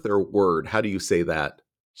or word. How do you say that?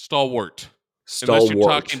 Stalwart. Unless you're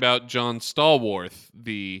talking Stalwart. about John Stallworth,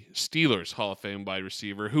 the Steelers Hall of Fame wide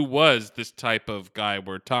receiver, who was this type of guy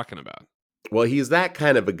we're talking about. Well, he's that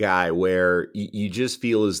kind of a guy where you just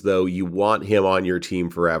feel as though you want him on your team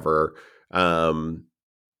forever. Um,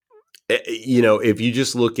 if you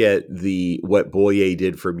just look at the what Boye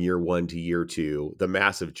did from year 1 to year 2, the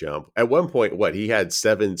massive jump. At one point, he had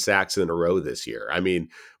 7 sacks in a row this year. I mean,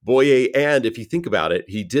 Boye, and if you think about it,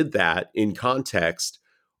 he did that in context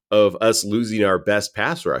of us losing our best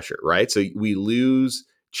pass rusher, right? So we lose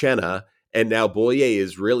Chenna, and now Boye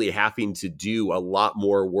is really having to do a lot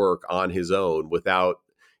more work on his own without,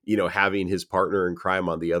 having his partner in crime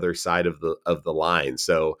on the other side of the line.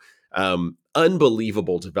 So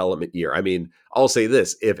unbelievable development year. I mean, I'll say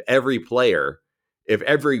this: if every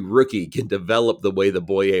rookie can develop the way the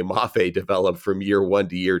Boye Mafe developed from year one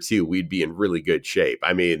to year two, we'd be in really good shape.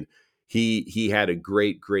 I mean, he had a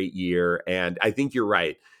great year, and I think you're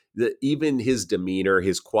right. Even his demeanor,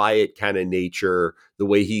 his quiet kind of nature, the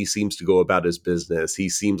way he seems to go about his business, he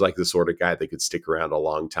seems like the sort of guy that could stick around a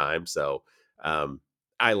long time. So um,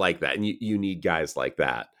 I like that, and you need guys like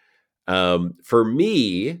that. For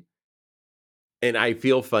me, and I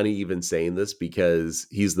feel funny even saying this because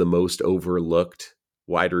he's the most overlooked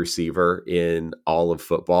wide receiver in all of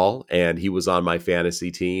football, and he was on my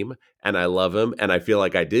fantasy team, and I love him, and I feel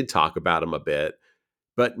like I did talk about him a bit,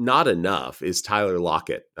 but not enough, is Tyler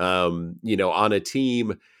Lockett. On a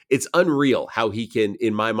team, it's unreal how he can,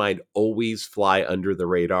 in my mind, always fly under the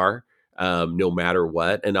radar, no matter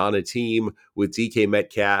what. And on a team with DK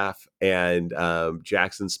Metcalf and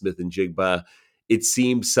Jackson Smith and Jigba, it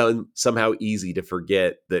seems somehow easy to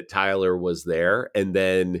forget that Tyler was there. And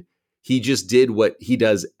then he just did what he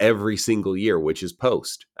does every single year, which is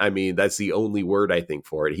post. I mean, that's the only word I think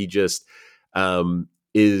for it. He just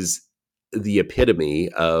is the epitome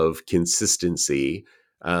of consistency.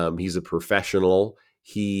 He's a professional.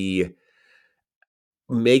 He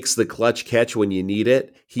makes the clutch catch when you need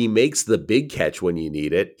it. He makes the big catch when you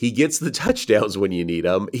need it. He gets the touchdowns when you need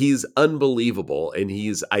them. He's unbelievable. And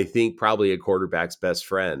he's, I think, probably a quarterback's best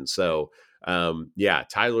friend. So, yeah,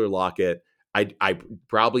 Tyler Lockett. I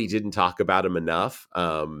probably didn't talk about him enough.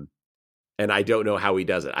 And I don't know how he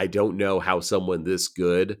does it. I don't know how someone this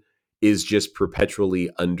good is just perpetually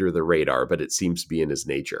under the radar, but it seems to be in his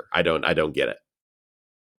nature. I don't get it.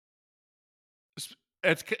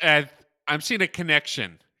 I'm seeing a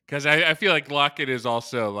connection because I feel like Lockett is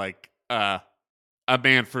also like a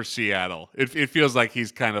man for Seattle. It feels like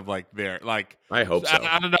he's kind of like there. Like I hope so.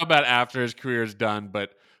 I don't know about after his career is done,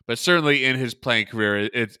 but certainly in his playing career,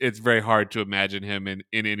 it's very hard to imagine him in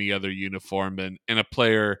any other uniform and a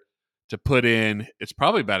player to put in. It's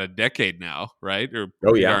probably about a decade now, right? Or Oh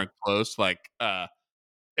pretty yeah. darn close. Like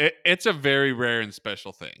it's a very rare and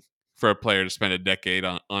special thing for a player to spend a decade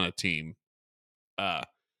on a team. Uh,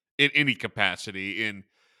 in any capacity. And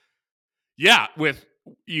yeah, with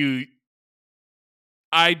you,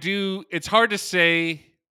 I do. It's hard to say.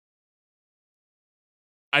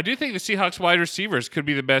 I do think the Seahawks wide receivers could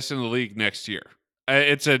be the best in the league next year.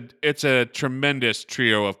 It's a tremendous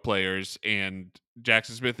trio of players, and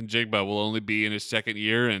Jackson Smith and Jigba will only be in his second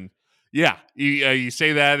year. And yeah, you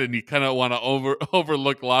say that, and you kind of want to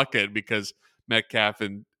overlook Lockett because Metcalf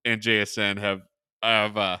and JSN have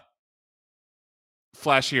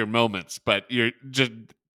flashier moments, but you're just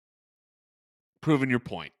proving your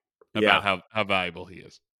point about Yeah. how valuable he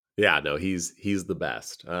is. Yeah, no, he's the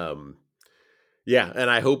best. Yeah, and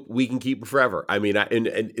I hope we can keep him forever. I mean, and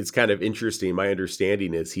it's kind of interesting. My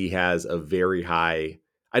understanding is he has a very high.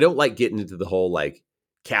 I don't like getting into the whole like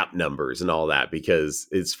cap numbers and all that because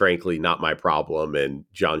it's frankly not my problem, and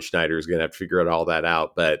John Schneider is going to have to figure all that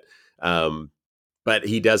out. Um, but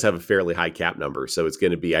he does have a fairly high cap number, so it's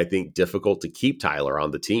going to be, I think, difficult to keep Tyler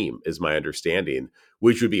on the team, is my understanding,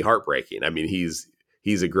 which would be heartbreaking. I mean, he's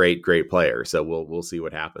a great player, so we'll see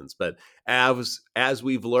what happens. But as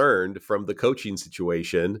we've learned from the coaching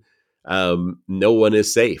situation, no one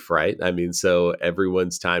is safe, right? I mean, so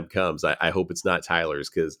everyone's time comes. I hope it's not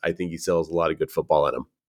Tyler's because I think he still has a lot of good football in him.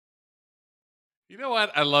 You know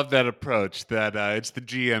what? I love that approach. That it's the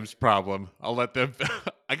GM's problem. I'll let them.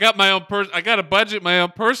 I got my own I got to budget my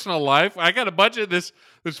own personal life. I got to budget this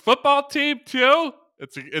football team too.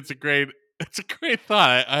 It's a great it's a great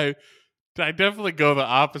thought. I definitely go the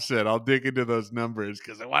opposite. I'll dig into those numbers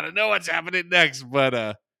because I want to know what's happening next.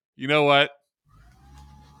 But you know what?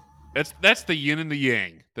 That's the yin and the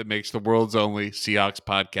yang that makes the world's only Seahawks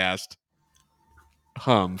podcast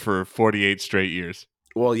hum for 48 straight years.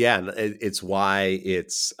 Well, yeah, and it's why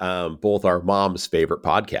it's both our mom's favorite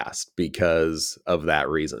podcast because of that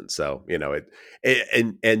reason. So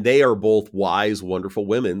and they are both wise, wonderful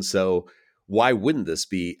women. So why wouldn't this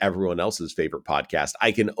be everyone else's favorite podcast?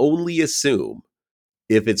 I can only assume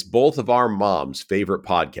if it's both of our mom's favorite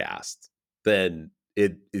podcasts, then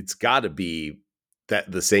it's got to be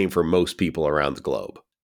that the same for most people around the globe.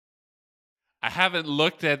 I haven't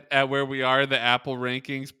looked at where we are in the Apple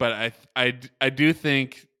rankings, but I do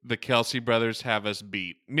think the Kelsey brothers have us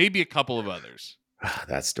beat. Maybe a couple of others.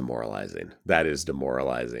 That's demoralizing. That is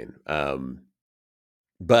demoralizing.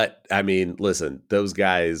 But I mean, listen, those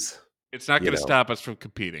guys, It's not you going to know, stop us from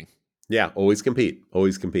competing. yeah, always compete,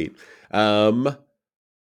 always compete. Um,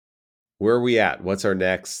 where are we at? What's our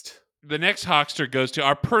next? The next Hawkster goes to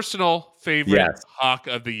our personal favorite Yes. Hawk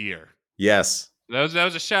of the year. Yes. That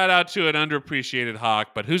was a shout out to an underappreciated Hawk,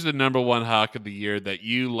 but who's the number one Hawk of the year that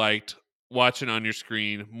you liked watching on your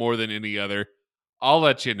screen more than any other? I'll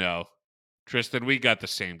let you know. Tristan, we got the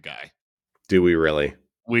same guy. Do we really?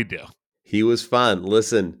 We do. He was fun.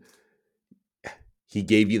 Listen, he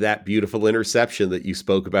gave you that beautiful interception that you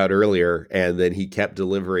spoke about earlier, and then he kept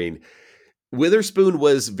delivering. Witherspoon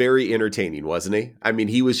was very entertaining, wasn't he? I mean,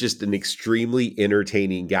 he was just an extremely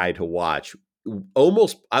entertaining guy to watch.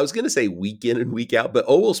 Almost, I was going to say week in and week out, but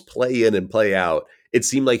almost play in and play out. It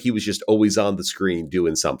seemed like he was just always on the screen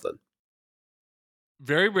doing something.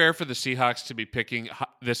 Very rare for the Seahawks to be picking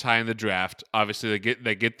this high in the draft. Obviously,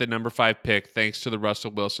 they get the number 5 pick thanks to the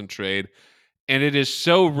Russell Wilson trade, and it is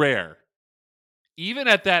so rare, even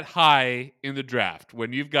at that high in the draft,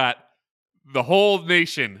 when you've got the whole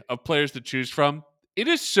nation of players to choose from. It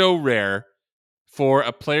is so rare for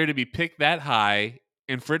a player to be picked that high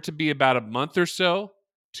and for it to be about a month or so,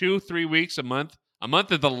 2, 3 weeks, a month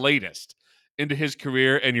at the latest into his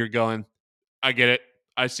career, and you're going, I get it.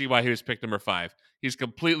 I see why he was picked number 5. He's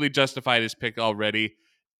completely justified his pick already.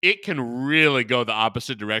 It can really go the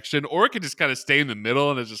opposite direction, or it can just kind of stay in the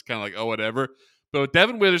middle and it's just kind of like, oh, whatever. But with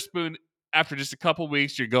Devin Witherspoon, after just a couple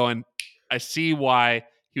weeks, you're going, I see why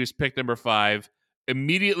he was picked number 5.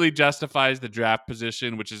 Immediately justifies the draft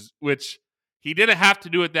position, which he didn't have to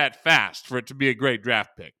do it that fast for it to be a great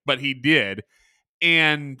draft pick, but he did.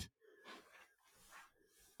 And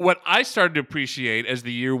what I started to appreciate as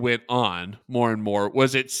the year went on more and more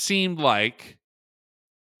was it seemed like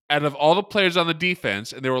out of all the players on the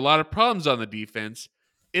defense, and there were a lot of problems on the defense,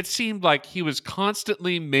 it seemed like he was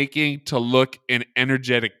constantly making to look an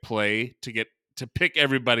energetic play to pick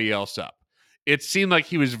everybody else up. It seemed like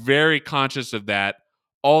he was very conscious of that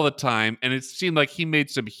all the time, and it seemed like he made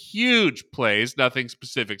some huge plays. Nothing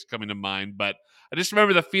specifics coming to mind, but I just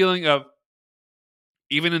remember the feeling of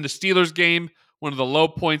even in the Steelers game, one of the low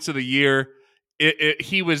points of the year,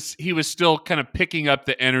 he was still kind of picking up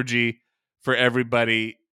the energy for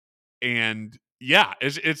everybody, and yeah,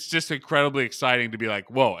 it's just incredibly exciting to be like,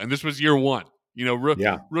 whoa! And this was year one. You know,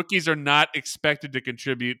 Yeah. rookies are not expected to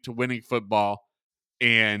contribute to winning football,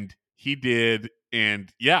 and he did.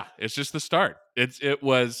 And yeah, it's just the start. It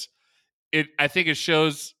was it. I think it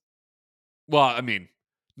shows. Well, I mean,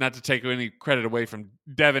 not to take any credit away from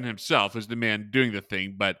Devin himself, who's the man doing the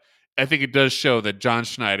thing, but I think it does show that John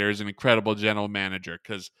Schneider is an incredible general manager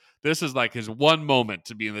because this is like his one moment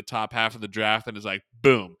to be in the top half of the draft and is like,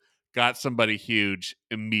 boom, got somebody huge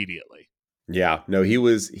immediately. Yeah, no, he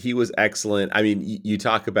was excellent. I mean, you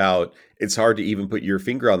talk about it's hard to even put your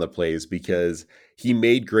finger on the plays because he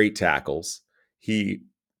made great tackles. He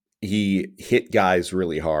he hit guys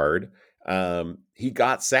really hard. He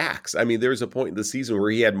got sacks. I mean, there was a point in the season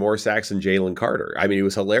where he had more sacks than Jalen Carter. I mean, it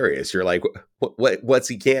was hilarious. You're like, what's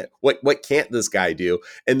he can't what can't this guy do?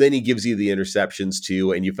 And then he gives you the interceptions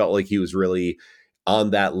too, and you felt like he was really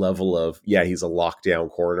on that level of yeah, he's a lockdown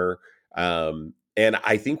corner. And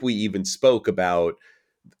I think we even spoke about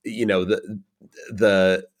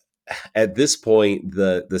the at this point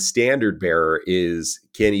the standard bearer is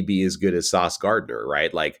can he be as good as Sauce Gardner,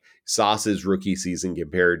 right? Like Sauce's rookie season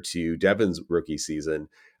compared to Devin's rookie season.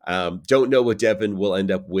 Don't know what Devin will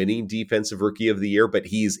end up winning defensive rookie of the year, but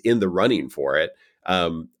he's in the running for it.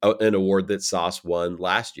 An award that Sauce won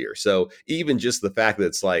last year. So even just the fact that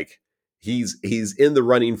it's like he's in the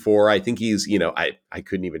running for, I think he's, I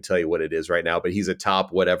couldn't even tell you what it is right now, but he's a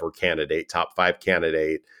top whatever candidate, top 5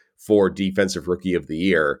 candidate for defensive rookie of the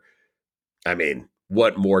year. I mean,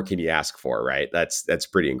 what more can you ask for, right? That's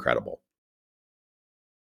pretty incredible.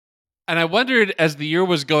 And I wondered as the year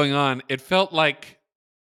was going on, it felt like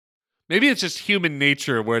maybe it's just human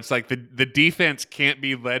nature where it's like the defense can't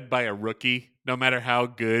be led by a rookie, no matter how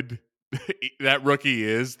good that rookie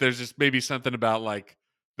is. There's just maybe something about like,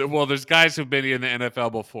 well, there's guys who've been in the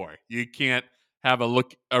NFL before. You can't have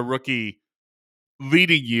a rookie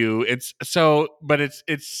leading you. It's so, but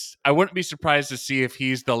it's. I wouldn't be surprised to see if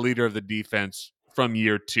he's the leader of the defense from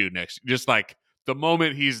year 2 next. Just like the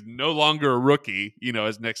moment he's no longer a rookie,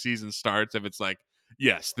 as next season starts, if it's like,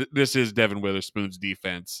 yes, this is Devin Witherspoon's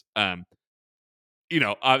defense.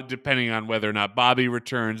 Depending on whether or not Bobby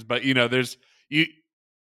returns, but there's you.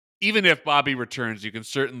 Even if Bobby returns, you would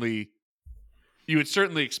certainly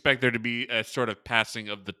expect there to be a sort of passing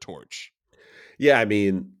of the torch. Yeah, I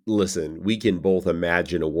mean, listen, we can both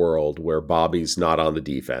imagine a world where Bobby's not on the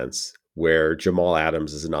defense, where Jamal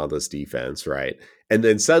Adams isn't on this defense, right? And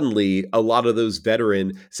then suddenly, a lot of those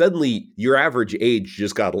suddenly your average age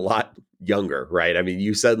just got a lot younger, right? I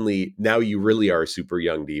mean, now you really are a super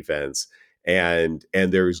young defense. and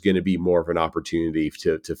there's going to be more of an opportunity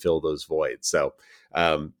to fill those voids. So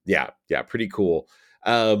yeah, pretty cool.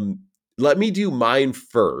 Um, Let me do mine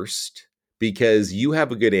first because you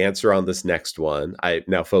have a good answer on this next one. I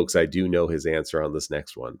now, folks, I do know his answer on this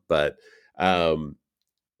next one, um,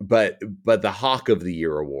 but the Hawk of the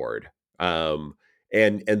Year award. Um,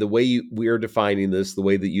 and the way we're defining this, the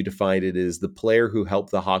way that you defined it, is the player who helped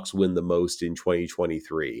the Hawks win the most in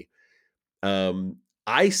 2023. Um,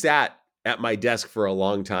 I sat at my desk for a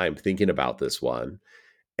long time thinking about this one,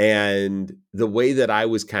 and the way that I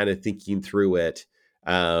was kind of thinking through it,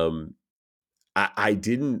 um, I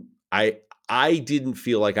didn't I didn't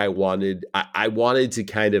feel like I wanted to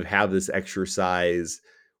kind of have this exercise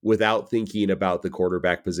without thinking about the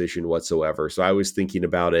quarterback position whatsoever. So I was thinking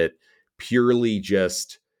about it purely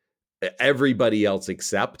just everybody else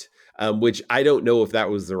except, which I don't know if that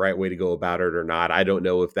was the right way to go about it or not. I don't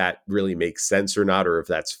know if that really makes sense or not, or if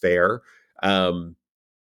that's fair. Um,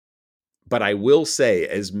 but I will say,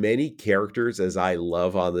 as many characters as I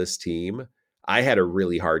love on this team, I had a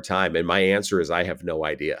really hard time. And my answer is I have no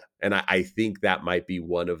idea. And I think that might be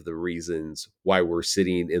one of the reasons why we're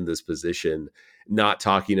sitting in this position, not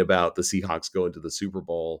talking about the Seahawks going to the Super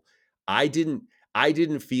Bowl. I didn't I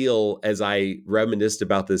didn't feel, as I reminisced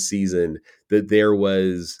about this season, that there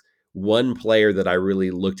was one player that I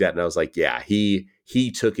really looked at and I was like, yeah, he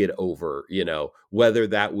took it over, whether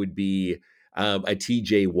that would be a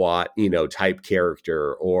TJ Watt, type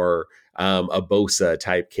character, or a Bosa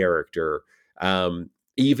type character.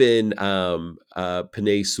 Even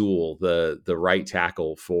Panay Sewell, the right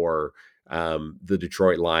tackle for the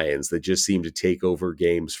Detroit Lions, that just seemed to take over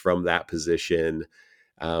games from that position.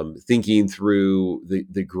 Thinking through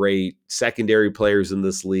the great secondary players in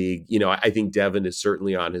this league, I think Devin is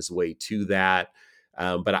certainly on his way to that.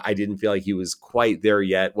 But I didn't feel like he was quite there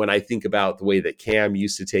yet. When I think about the way that Cam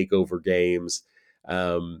used to take over games,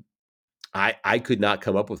 um, I could not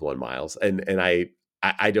come up with one, Miles, and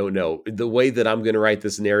I don't know the way that I'm going to write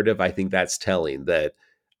this narrative. I think that's telling that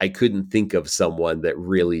I couldn't think of someone that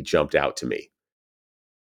really jumped out to me.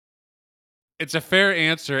 It's a fair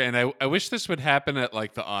answer, and I wish this would happen at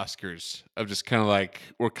like the Oscars. Of just kind of like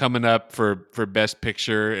we're coming up for Best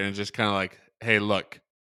Picture, and it's just kind of like, hey, look.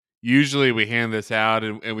 Usually we hand this out,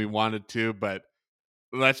 and we wanted to, but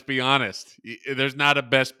let's be honest, there's not a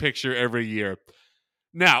Best Picture every year.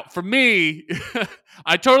 Now, for me,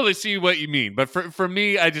 I totally see what you mean, but for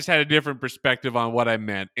me, I just had a different perspective on what I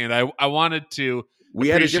meant, and I wanted to We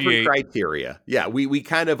had a different appreciate. criteria. Yeah, we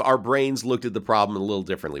kind of, our brains looked at the problem a little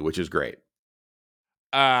differently, which is great.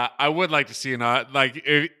 I would like to see an like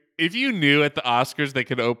if you knew at the Oscars they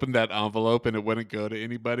could open that envelope and it wouldn't go to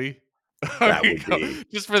anybody. I That mean, would be,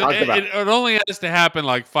 just for talk about, it only has to happen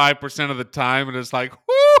like 5% of the time, and it's like,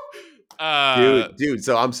 whoo, dude.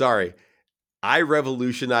 So I'm sorry. I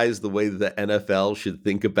revolutionized the way that the NFL should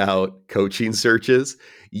think about coaching searches.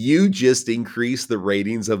 You just increased the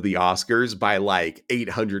ratings of the Oscars by like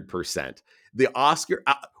 800%. The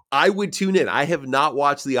I would tune in. I have not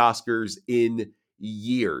watched the Oscars in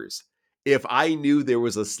years. If I knew there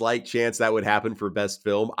was a slight chance that would happen for best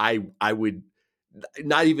film, I would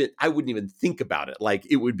not even, I wouldn't even think about it. Like,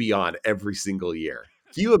 it would be on every single year.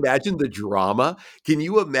 Can you imagine the drama? Can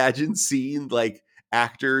you imagine seeing like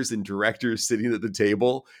actors and directors sitting at the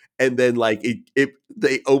table, and then like it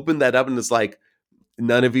they open that up and it's like,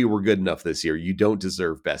 none of you were good enough this year. You don't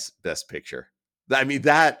deserve best picture. I mean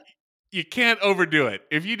that, you can't overdo it.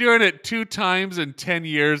 If you're doing it 2 times in 10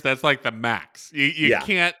 years, that's like the max. You yeah,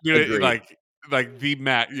 can't do it agreed. like the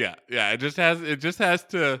max. Yeah, yeah. It just has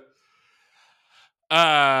to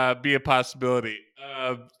be a possibility.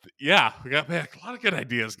 Yeah, we got, man, a lot of good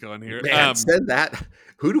ideas going here. Man, send that.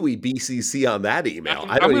 Who do we BCC on that email?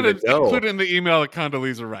 I I'm don't gonna even know. include in the email to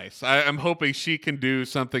Condoleezza Rice. I'm hoping she can do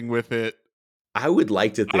something with it. I would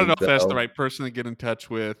like to I don't know think if that's the though, right person to get in touch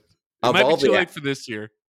with. It of might be all too the late for this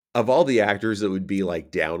year. of all the actors that would be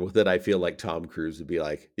like down with it, I feel like Tom Cruise would be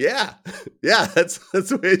like, yeah, yeah, that's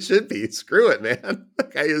the way it should be. Screw it, man.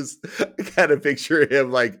 Like, I kind of picture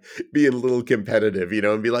him like being a little competitive,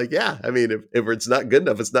 and be like, yeah, I mean, if it's not good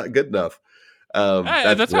enough, it's not good enough.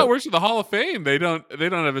 That's That's how it works with the Hall of Fame. They don't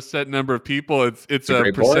have a set number of people. It's a a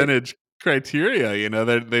great point. percentage criteria.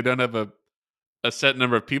 They don't have a set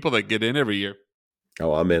number of people that get in every year.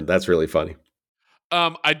 Oh, I'm in. That's really funny.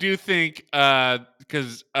 I do think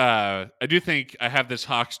because I do think I have this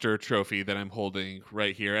Hawkster trophy that I'm holding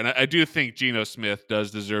right here, and I do think Geno Smith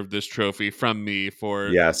does deserve this trophy from me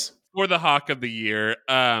Yes. for the Hawk of the Year.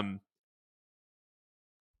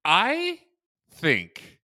 I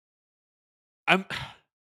think I'm.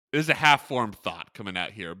 This is a half formed thought coming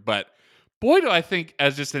out here, but boy, do I think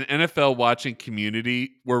as just an NFL watching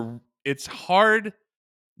community, where it's hard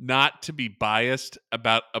not to be biased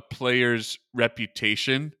about a player's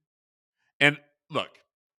reputation. And look,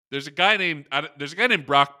 there's a guy named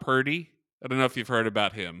Brock Purdy. I don't know if you've heard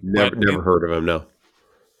about him, Never but never heard of him. No.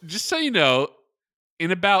 just so you know,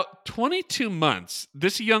 in about 22 months,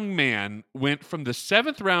 this young man went from the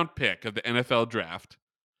 7th round pick of the NFL draft,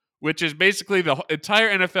 which is basically the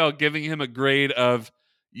entire NFL giving him a grade of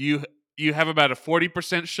you you have about a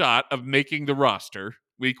 40% shot of making the roster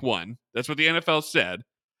week 1. That's what the NFL said.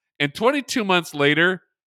 And 22 months later,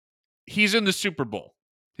 he's in the Super Bowl.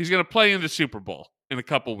 He's going to play in the Super Bowl in a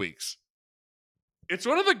couple weeks. It's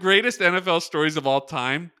one of the greatest NFL stories of all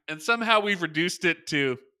time, and somehow we've reduced it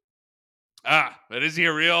to but is he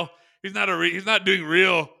a real? He's not doing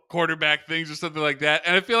real quarterback things or something like that.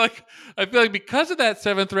 And I feel like because of that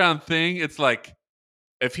 7th round thing, it's like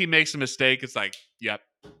if he makes a mistake, it's like, yep,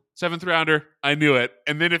 7th rounder, I knew it.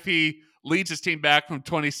 And then if he leads his team back from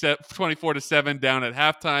 24-7 down at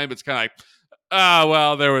halftime, it's kind of like,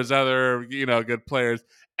 well, there was other, good players.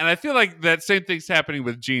 And I feel like that same thing's happening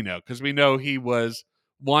with Geno because we know he was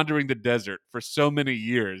wandering the desert for so many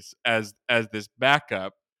years as this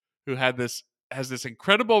backup who has this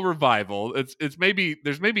incredible revival. It's maybe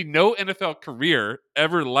there's maybe no NFL career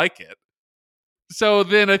ever like it. So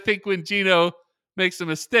then I think when Geno makes a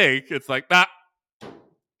mistake, it's like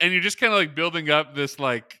and you're just kind of like building up this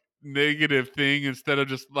like negative thing instead of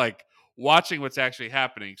just like watching what's actually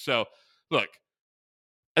happening. So look,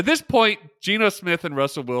 at this point, Geno Smith and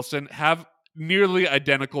Russell Wilson have nearly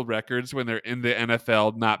identical records when they're in the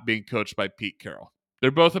NFL not being coached by Pete Carroll.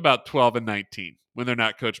 They're both about 12-19 when they're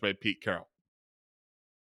not coached by Pete Carroll.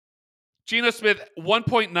 Geno Smith,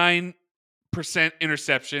 1.9%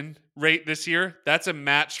 interception rate this year. That's a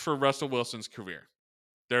match for Russell Wilson's career.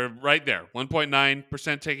 They're right there,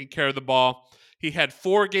 1.9% taking care of the ball. He had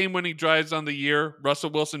 4 game-winning drives on the year. Russell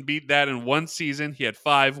Wilson beat that in one season. He had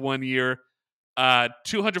 5 one year.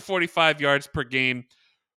 245 yards per game.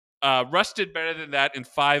 Russ did better than that in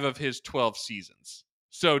 5 of his 12 seasons.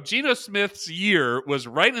 So Geno Smith's year was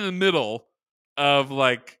right in the middle of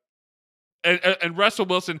like, and Russell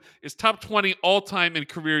Wilson is top 20 all time in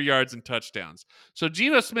career yards and touchdowns. So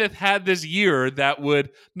Geno Smith had this year that would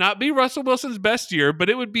not be Russell Wilson's best year, but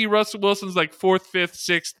it would be Russell Wilson's like 4th, 5th,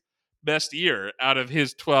 6th best year out of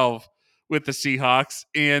his 12 with the Seahawks.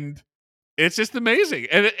 And it's just amazing.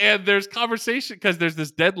 And there's conversation because there's this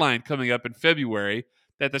deadline coming up in February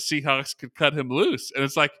that the Seahawks could cut him loose. And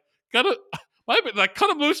it's like, cut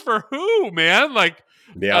him loose for who, man? Like,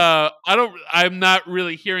 Yeah. I'm not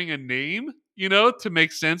really hearing a name, to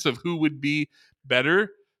make sense of who would be better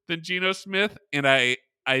than Geno Smith. And I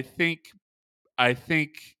think, I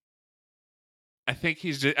think, I think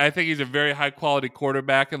he's a very high quality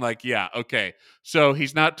quarterback, and like, yeah, okay. So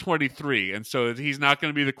he's not 23, and so he's not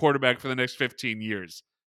going to be the quarterback for the next 15 years.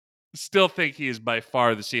 Still think he is by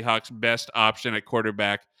far the Seahawks' best option at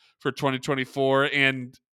quarterback for 2024,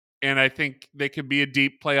 and I think they could be a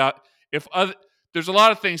deep playoff. There's a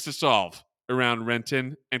lot of things to solve around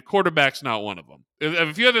Renton, and quarterback's not one of them. If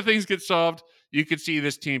a few other things get solved, you could see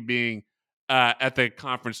this team being at the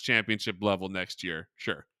conference championship level next year,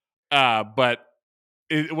 sure. But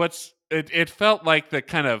it felt like the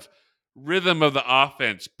kind of rhythm of the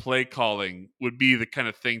offense, play calling would be the kind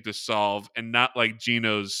of thing to solve, and not like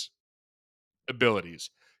Geno's abilities.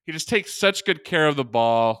 He just takes such good care of the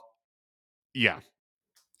ball. Yeah,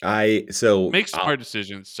 I so makes smart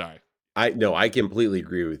decisions. Sorry. I no, I completely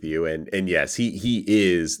agree with you, and yes, he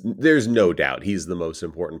is. There's no doubt he's the most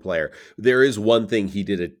important player. There is one thing he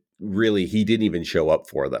didn't even show up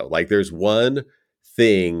for though. Like there's one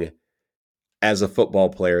thing as a football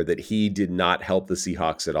player that he did not help the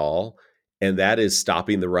Seahawks at all, and that is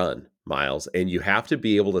stopping the run, Miles. And you have to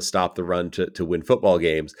be able to stop the run to win football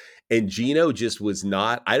games. And Geno just was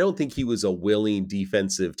not, I don't think he was a willing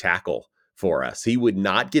defensive tackle for us. He would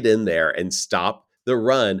not get in there and stop the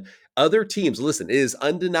run. Other teams, listen, it is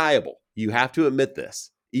undeniable. You have to admit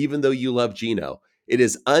this, even though you love Geno. It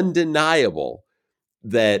is undeniable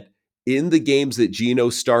that in the games that Geno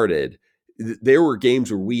started, there were games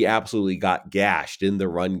where we absolutely got gashed in the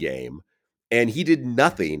run game, and he did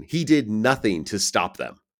nothing. He did nothing to stop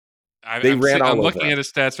them. They ran I'm all over looking at us.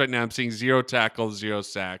 his stats right now. I'm seeing 0 tackles, 0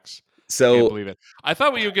 sacks. Can't So believe it. I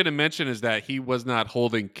thought what you were going to mention is that he was not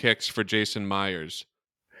holding kicks for Jason Myers.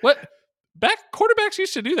 What? Back quarterbacks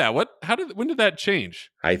used to do that. When did that change?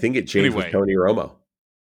 I think it changed with Anyway. Tony Romo.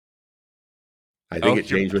 I think Oh, it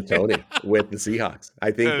changed with Tony with the Seahawks.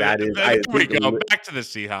 I think that is. there we go. Back to the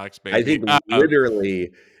Seahawks, I baby. think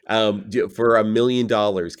literally For $1 million,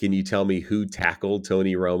 can you tell me who tackled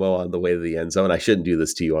Tony Romo on the way to the end zone? I shouldn't do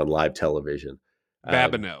this to you on live television. Um,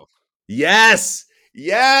 Babineau. yes,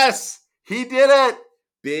 yes, he did it.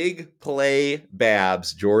 Big play,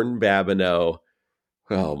 Babs, Jordan Babineau.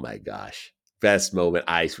 Oh my gosh. Best moment.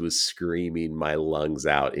 I was screaming my lungs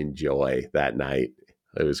out in joy that night.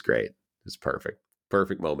 It was great. It was perfect.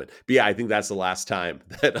 Perfect moment. But yeah, I think that's the last time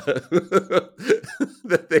that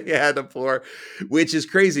that they had him for, which is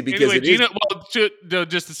crazy because Anyway, it is. Gino. Well,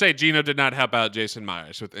 just to say, Gino did not help out Jason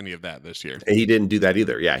Myers with any of that this year. He didn't do that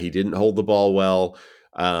either. Yeah, he didn't hold the ball well,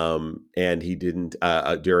 and he didn't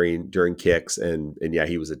during kicks, and yeah,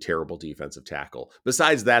 he was a terrible defensive tackle.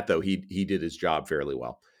 Besides that, though, he did his job fairly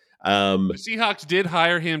well. The Seahawks did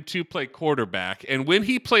hire him to play quarterback, and when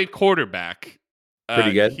he played quarterback,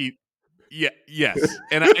 Pretty good. he, yeah, yes,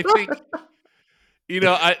 and I think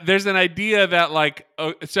there's an idea that like,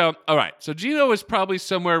 oh, so all right, so Gino is probably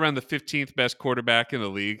somewhere around the 15th best quarterback in the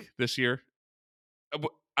league this year.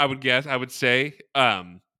 I would guess, I would say,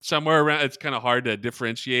 somewhere around. It's kind of hard to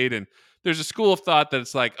differentiate, and there's a school of thought that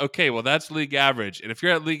it's like, okay, well, that's league average, and if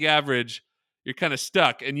you're at league average, you're kind of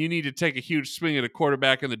stuck, and you need to take a huge swing at a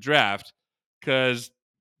quarterback in the draft because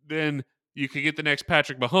then you could get the next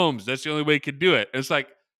Patrick Mahomes. That's the only way you could do it. And it's like,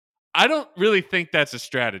 I don't really think that's a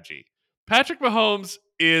strategy. Patrick Mahomes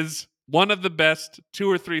is one of the best 2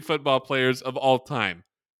 or 3 football players of all time.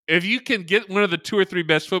 If you can get one of the 2 or 3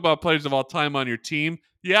 best football players of all time on your team,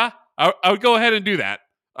 yeah, I would go ahead and do that.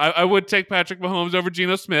 I would take Patrick Mahomes over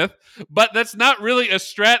Geno Smith, but that's not really a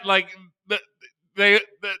strat. Like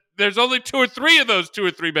there's only 2 or 3 of those 2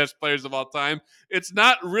 or 3 best players of all time. It's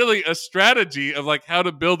not really a strategy of like how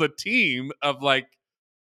to build a team of like,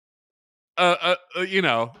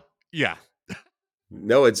 yeah.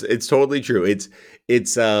 No, it's totally true.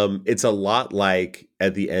 It's a lot like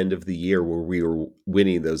at the end of the year where we were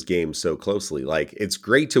winning those games so closely. Like it's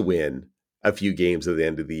great to win a few games at the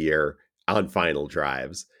end of the year on final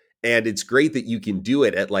drives. And it's great that you can do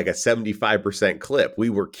it at like a 75% clip. We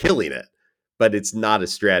were killing it, but it's not a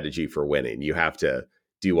strategy for winning. You have to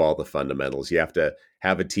do all the fundamentals. You have to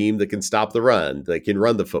have a team that can stop the run, that can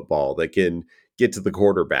run the football, that can get to the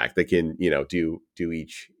quarterback, that can do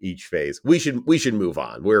each phase. We should move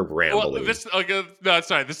on. We're Well, rambling. no,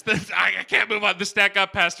 sorry. This I can't move on. The stat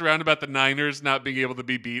got passed around about the Niners not being able to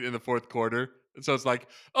be beat in the fourth quarter. And so it's like,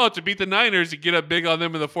 oh, to beat the Niners, you get up big on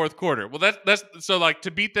them in the fourth quarter. Well, that's so like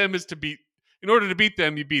to beat them is to beat. In order to beat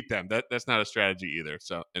them, you beat them. That's not a strategy either.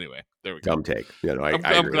 So anyway, there we go. Dumb take. I I'm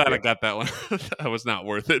agree with glad I you. got that one. That was not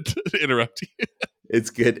worth it to interrupt you. It's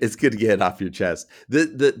good. It's good to get it off your chest.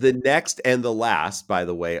 The next and the last, by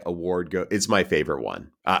the way, award go. It's my favorite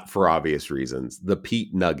one for obvious reasons. The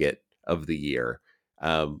Pete Nugget of the year.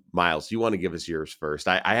 Miles, you want to give us yours first?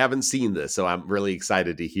 I haven't seen this, so I'm really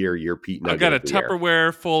excited to hear your Pete I've Nugget got a of the year.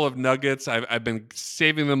 Tupperware full of nuggets. I've been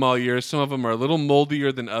saving them all year. Some of them are a little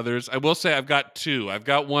moldier than others. I will say I've got 2. I've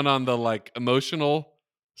got one on the like emotional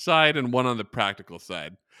side and one on the practical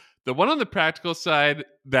side. The one on the practical side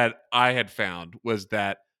that I had found was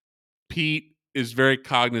that Pete is very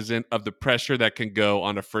cognizant of the pressure that can go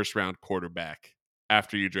on a first round quarterback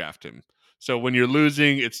after you draft him. So when you're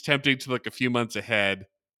losing, it's tempting to look a few months ahead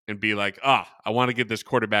and be like, I want to get this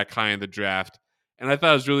quarterback high in the draft. And I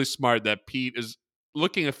thought it was really smart that Pete is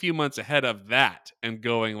looking a few months ahead of that and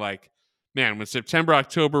going like, man, when September,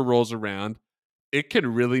 October rolls around, it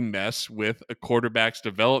can really mess with a quarterback's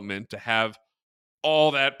development to have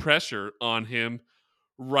all that pressure on him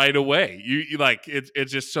right away. You like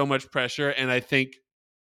it's just so much pressure, and I think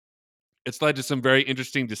it's led to some very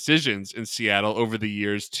interesting decisions in Seattle over the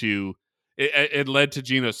years. It led to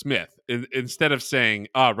Geno Smith instead of saying,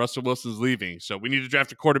 Russell Wilson's leaving, so we need to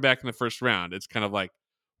draft a quarterback in the first round. It's kind of like,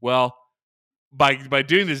 well, by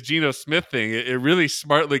doing this Geno Smith thing, it really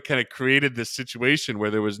smartly kind of created this situation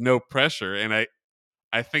where there was no pressure, and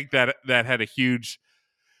I think that had a huge.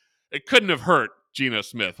 It couldn't have hurt Geno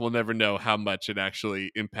Smith. We'll never know how much it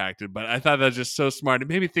actually impacted, but I thought that was just so smart. It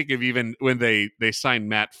made me think of even when they signed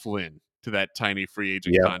Matt Flynn to that tiny free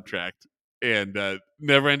agent Yep. contract and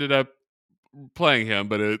never ended up playing him,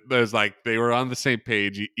 but it was like they were on the same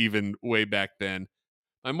page even way back then.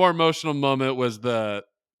 My more emotional moment was the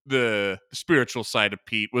spiritual side of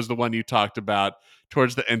Pete was the one you talked about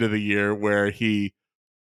towards the end of the year where he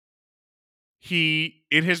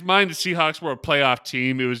in his mind the Seahawks were a playoff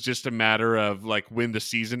team. It was just a matter of like when the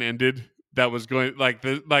season ended. That was going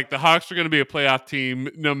the Hawks were going to be a playoff team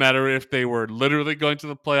no matter if they were literally going to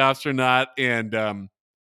the playoffs or not. And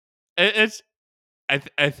it's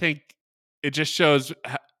I think it just shows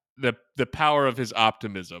the power of his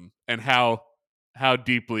optimism and how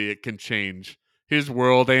deeply it can change his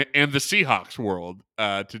world and the Seahawks world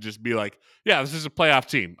to just be like, yeah, this is a playoff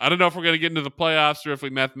team. I don't know if we're going to get into the playoffs or if we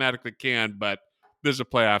mathematically can, but this is a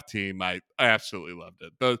playoff team. I absolutely loved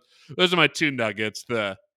it. Those are my two nuggets.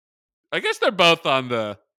 I guess they're both on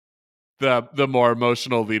the more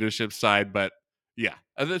emotional leadership side, but yeah,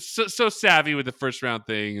 that's so savvy with the first round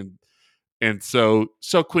thing, and so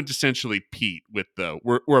quintessentially Pete with the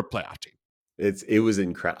we're a playoff team. It was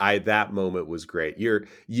incredible. I That moment was great.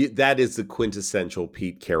 That is the quintessential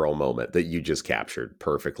Pete Carroll moment that you just captured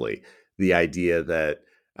perfectly. The idea that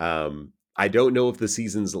I don't know if the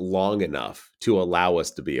season's long enough to allow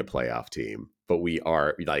us to be a playoff team, but we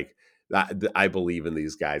are like I believe in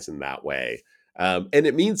these guys in that way. And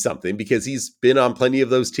it means something because he's been on plenty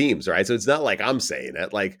of those teams, right? So it's not like I'm saying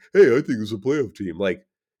it like, hey, I think it's a playoff team. Like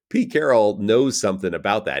Pete Carroll knows something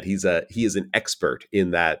about that. He is an expert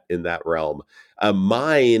in that realm.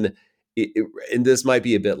 Mine, and this might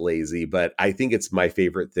be a bit lazy, but I think it's my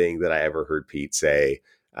favorite thing that I ever heard Pete say.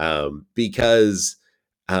 Because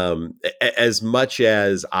as much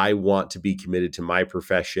as I want to be committed to my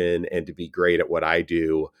profession and to be great at what I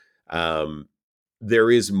do, um,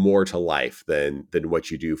 there is more to life than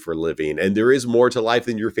what you do for a living, and there is more to life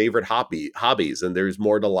than your favorite hobbies, and there's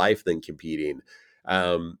more to life than competing.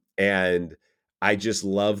 And I just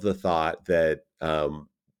love the thought that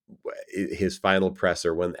his final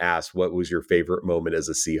presser, when asked what was your favorite moment as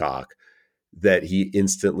a Seahawk, that he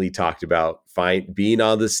instantly talked about being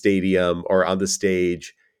on the stadium or on the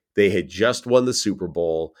stage. They had just won the Super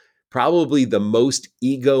Bowl, probably the most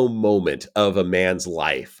ego moment of a man's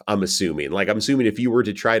life. I'm assuming. Like, I'm assuming if you were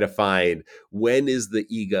to try to find when is the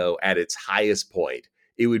ego at its highest point,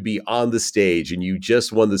 it would be on the stage and you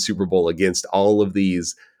just won the Super Bowl against all of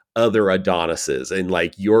these other Adonises, and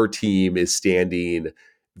like your team is standing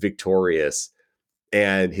victorious,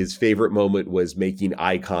 and his favorite moment was making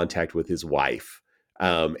eye contact with his wife,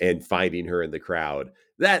 and finding her in the crowd.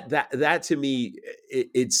 That to me,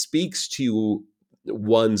 it speaks to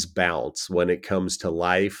one's bounce when it comes to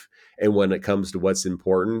life and when it comes to what's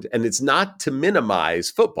important. And it's not to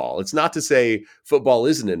minimize football. It's not to say football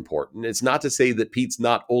isn't important. It's not to say that Pete's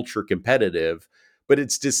not ultra competitive, but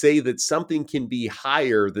it's to say that something can be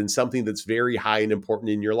higher than something that's very high and important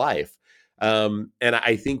in your life. And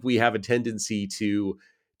I think we have a tendency to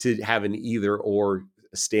have an either or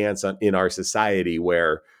stance in our society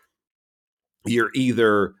where you're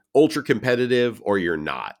either ultra competitive or you're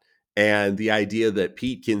not. And the idea that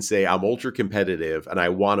Pete can say, I'm ultra competitive and I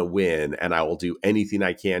want to win and I will do anything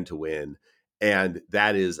I can to win. And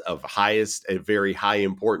that is of a very high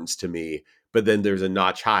importance to me. But then there's a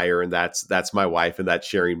notch higher, and that's my wife, and that's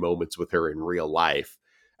sharing moments with her in real life.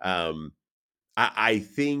 Um, I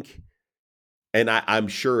think, and I'm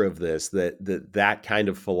sure of this, that kind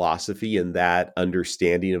of philosophy and that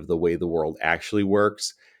understanding of the way the world actually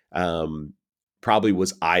works, um, probably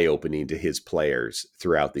was eye opening to his players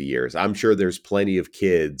throughout the years. I'm sure there's plenty of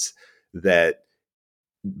kids that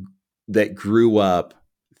grew up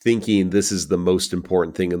thinking this is the most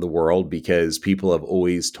important thing in the world because people have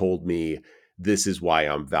always told me this is why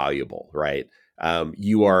I'm valuable, right?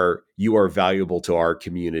 You are valuable to our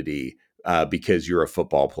community because you're a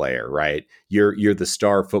football player, right? You're the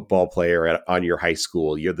star football player on your high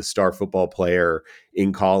school. You're the star football player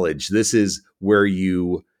in college. This is where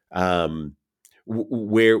you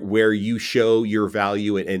where you show your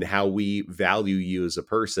value and how we value you as a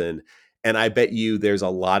person. And I bet you there's a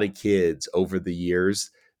lot of kids over the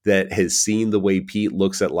years that has seen the way Pete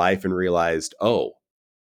looks at life and realized, oh,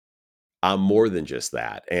 I'm more than just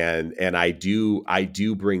that. And I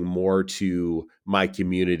do bring more to my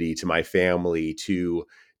community, to my family, to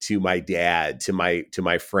my dad, to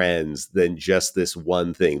my friends than just this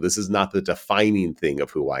one thing. This is not the defining thing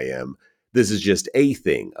of who I am. This is just a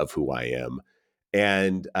thing of who I am.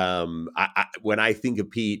 And when I think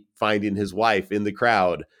of Pete finding his wife in the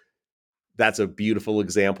crowd, that's a beautiful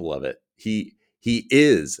example of it. He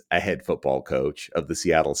is a head football coach of the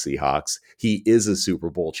Seattle Seahawks. He is a Super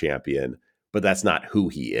Bowl champion, but that's not who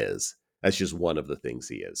he is. That's just one of the things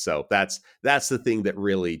he is. So that's the thing that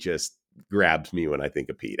really just grabs me when I think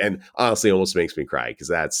of Pete, and honestly, almost makes me cry because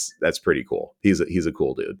that's pretty cool. He's a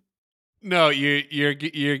cool dude. No, you're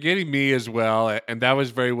getting me as well, and that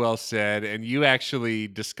was very well said. And you actually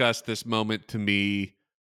discussed this moment to me.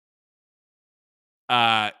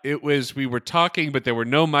 It was we were talking, but there were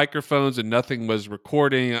no microphones and nothing was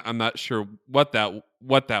recording. I'm not sure what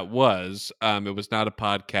that was. It was not a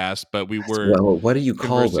podcast, but we were Well, what do you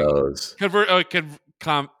call conversing. those?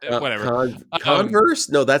 Whatever. Um, Converse?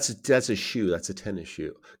 No, that's a shoe. That's a tennis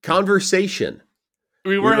shoe. Conversation.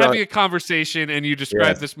 we We were were on. having a conversation, and you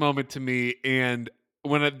described Yes. this moment to me, and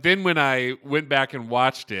when I went back and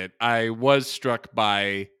watched it, I was struck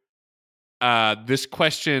by this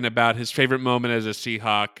question about his favorite moment as a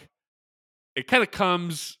Seahawk. It kind of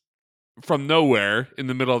comes from nowhere in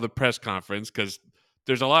the middle of the press conference because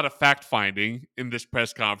there's a lot of fact finding in this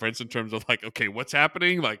press conference in terms of like, okay, what's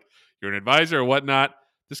happening? Like, you're an advisor or whatnot.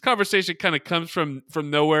 This conversation kind of comes from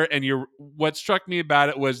nowhere, and what struck me about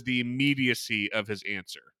it was the immediacy of his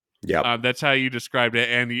answer. Yep. That's how you described it,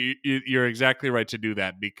 and you're exactly right to do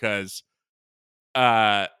that because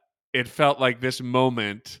uh, it felt like this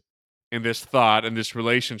moment and this thought and this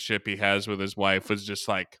relationship he has with his wife was just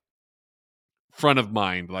like front of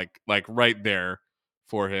mind, like right there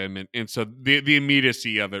for him, and so the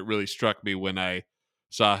immediacy of it really struck me when I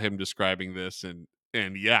saw him describing this, and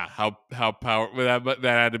yeah, how powerful that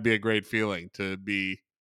had to be a great feeling to be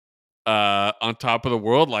on top of the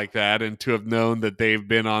world like that, and to have known that they've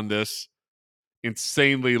been on this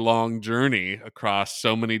insanely long journey across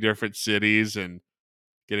so many different cities and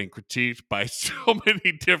getting critiqued by so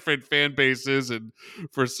many different fan bases and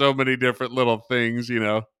for so many different little things, He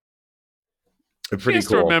Pretty has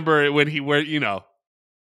to cool. remember it when he was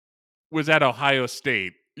at Ohio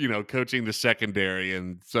State, coaching the secondary,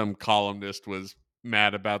 and some columnist was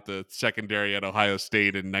mad about the secondary at Ohio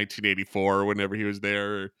State in 1984 or whenever he was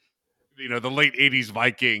there. Or, the late 80s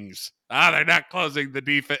Vikings. They're not closing the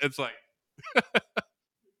defense. It's like, there's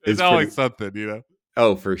It's pretty. always something.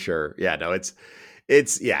 Oh, for sure. Yeah, no, it's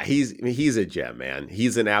yeah, he's a gem, man.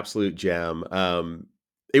 He's an absolute gem.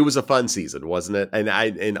 It was a fun season, wasn't it?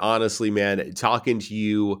 And honestly, man, talking to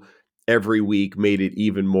you every week made it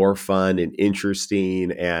even more fun and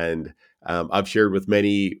interesting. And I've shared with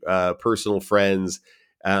many personal friends.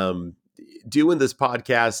 Um, Doing this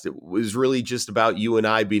podcast was really just about you and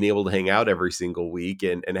I being able to hang out every single week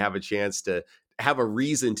and have a chance to have a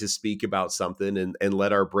reason to speak about something and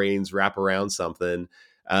let our brains wrap around something.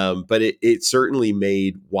 But it certainly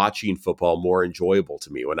made watching football more enjoyable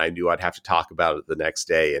to me when I knew I'd have to talk about it the next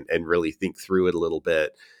day and really think through it a little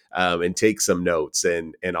bit, and take some notes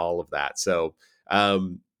and all of that. So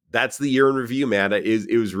that's the year in review, man.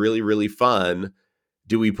 It was really, really fun.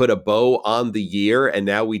 Do we put a bow on the year? And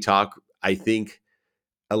now we talk, I think,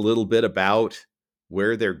 a little bit about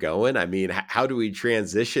where they're going. I mean, how do we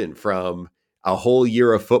transition from a whole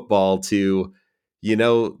year of football to, the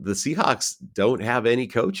Seahawks don't have any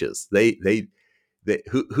coaches.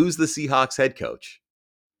 Who's the Seahawks head coach?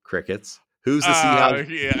 Crickets. Who's the Seahawks?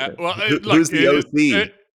 Yeah. Well, Who's look, the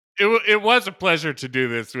OC? it was a pleasure to do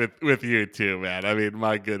this with you too, man. I mean,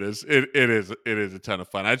 my goodness, it is a ton of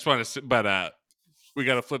fun. I just want to, but we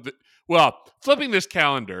got to flipping this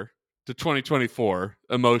calendar to 2024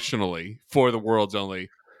 emotionally for the world's only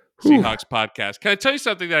Whew. Seahawks podcast. Can I tell you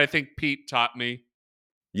something that I think Pete taught me?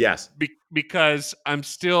 Yes. Because I'm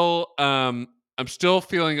still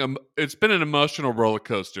feeling it's been an emotional roller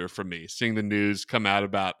coaster for me seeing the news come out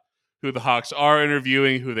about who the Hawks are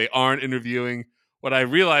interviewing, who they aren't interviewing. What I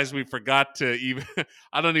realized we forgot to even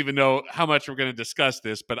I don't even know how much we're going to discuss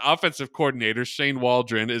this, but offensive coordinator Shane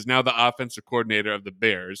Waldron is now the offensive coordinator of the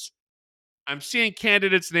Bears. I'm seeing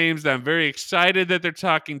candidates' names that I'm very excited that they're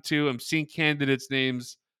talking to. I'm seeing candidates'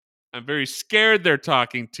 names I'm very scared they're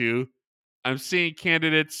talking to. I'm seeing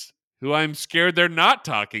candidates who I'm scared they're not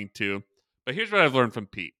talking to. But here's what I've learned from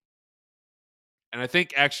Pete. And I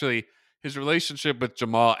think actually his relationship with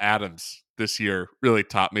Jamal Adams this year really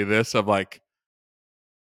taught me this of like,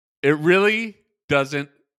 it really doesn't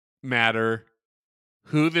matter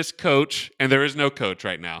who this coach, and there is no coach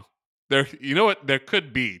right now. You know what? There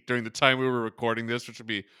could be during the time we were recording this, which would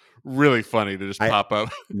be really funny to just I pop up.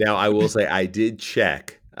 Now I will say I did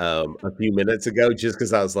check a few minutes ago just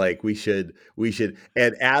because I was like, we should.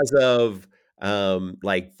 And as of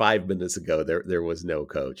like 5 minutes ago, there was no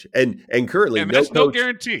coach, and currently And no that's no coach,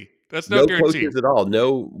 guarantee. That's no no guarantee. coaches at all.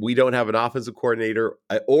 No, we don't have an offensive coordinator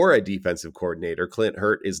or a defensive coordinator. Clint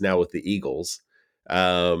Hurt is now with the Eagles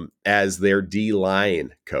as their D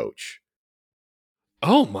line coach.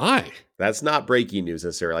 Oh my. That's not breaking news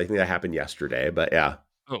necessarily. I think that happened yesterday, but yeah.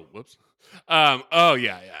 Oh, whoops. Oh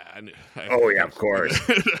yeah, yeah. I knew. Oh yeah, I of course.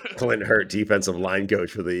 Clint Hurt, defensive line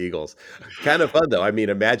coach for the Eagles. Kind of fun though. I mean,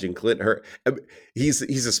 imagine Clint Hurt. He's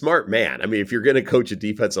a smart man. I mean, if you're going to coach a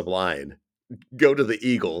defensive line, go to the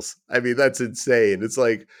Eagles. I mean, that's insane. It's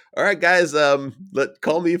like, all right, guys,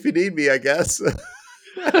 call me if you need me. I guess.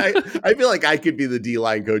 I feel like I could be the D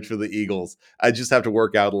line coach for the Eagles. I just have to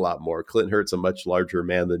work out a lot more. Clint Hurt's a much larger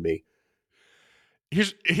man than me. Here,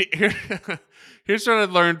 here's what I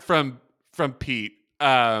learned from Pete.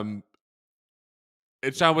 It's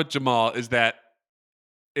not with Jamal. Is that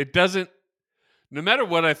it doesn't. No matter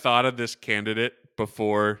what I thought of this candidate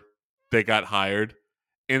before they got hired,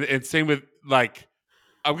 and same with like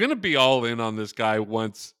I'm gonna be all in on this guy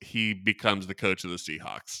once he becomes the coach of the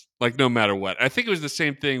Seahawks. Like no matter what. I think it was the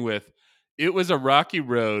same thing with it was a rocky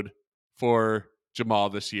road for Jamal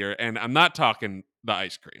this year, and I'm not talking the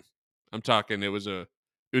ice cream. I'm talking it was a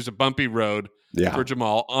bumpy road Yeah. for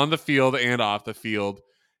Jamal on the field and off the field.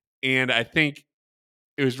 And I think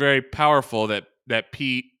it was very powerful that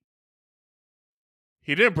Pete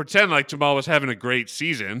he didn't pretend like Jamal was having a great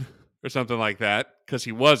season or something like that because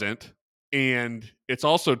he wasn't. And it's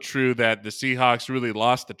also true that the Seahawks really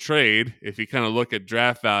lost the trade if you kind of look at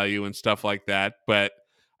draft value and stuff like that. But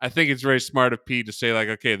I think it's very smart of Pete to say, like,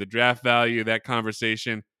 okay, the draft value, that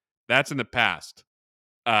conversation, that's in the past.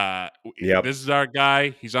 Yep. This is our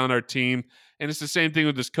guy. He's on our team. And it's the same thing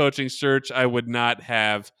with this coaching search. I would not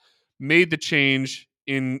have made the change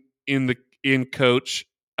in coach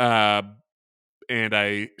uh, and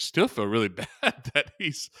I still feel really bad that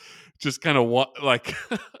he's just kind of like,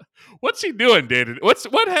 what's he doing day to day?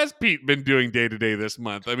 What has Pete been doing day to day this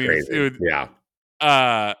month? I mean, it Crazy. would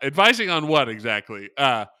Yeah. advising on what exactly?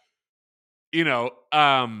 You know,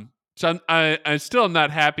 so I'm still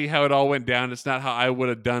not happy how it all went down. It's not how I would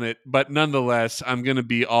have done it, but nonetheless, I'm going to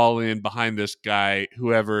be all in behind this guy,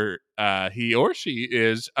 whoever he or she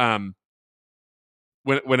is.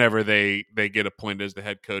 Whenever they get appointed as the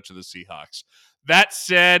head coach of the Seahawks. That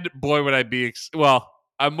said, boy, would I be well.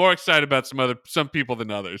 I'm more excited about some people than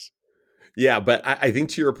others. Yeah, but I think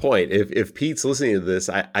to your point, if Pete's listening to this,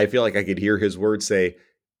 I feel like I could hear his words say,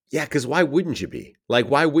 yeah, because why wouldn't you be? Like,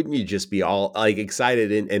 why wouldn't you just be all like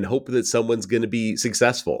excited and hope that someone's going to be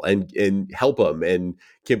successful and help them and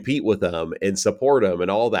compete with them and support them and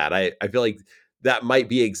all that? I feel like that might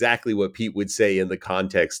be exactly what Pete would say in the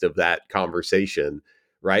context of that conversation,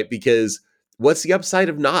 right? Because what's the upside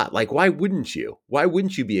of not? Like, why wouldn't you? Why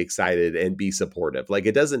wouldn't you be excited and be supportive? Like,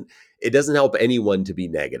 it doesn't help anyone to be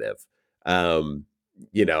negative. Um,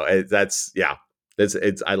 that's yeah,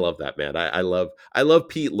 it's I love that, man. I love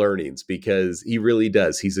Pete learnings because he really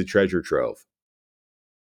does. He's a treasure trove.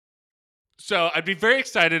 So I'd be very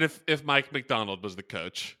excited if Mike McDonald was the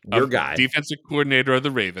coach Your of guy. defensive coordinator of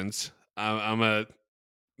the Ravens. I'm a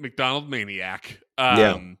McDonald maniac.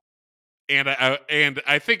 Yeah. And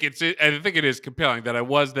I think I think it is compelling that I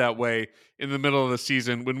was that way in the middle of the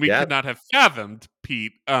season when we Yeah. could not have fathomed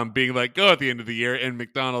Pete being let go at the end of the year and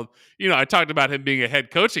McDonald. I talked about him being a head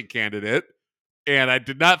coaching candidate, and I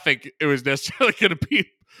did not think it was necessarily going to be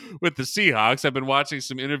with the Seahawks. I've been watching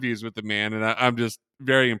some interviews with the man, and I'm just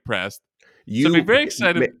very impressed. So I'd be You very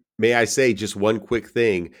excited. may I say just one quick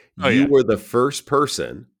thing. Oh You yeah. were the first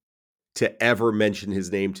person to ever mention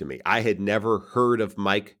his name to me. I had never heard of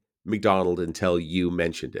Mike McDonald until you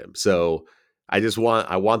mentioned him. So I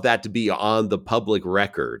want that to be on the public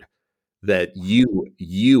record that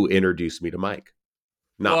you introduced me to Mike,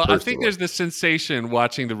 not Well, I think personally. there's this sensation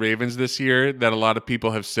watching the Ravens this year that a lot of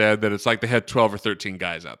people have said that it's like they had 12 or 13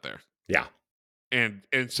 guys out there. Yeah. And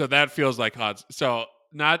so that feels like odds. So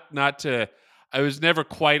not to I was never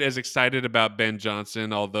quite as excited about Ben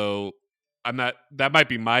Johnson, although I'm not that might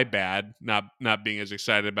be my bad, not being as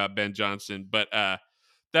excited about Ben Johnson, but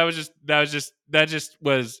that just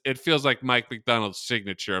was it feels like Mike McDonald's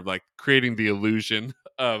signature of like creating the illusion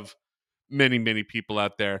of many people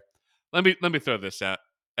out there. Let me throw this out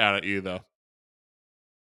at you though.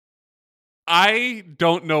 I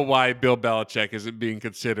don't know why Bill Belichick isn't being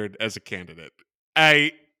considered as a candidate.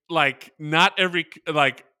 I like not every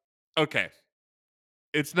like okay,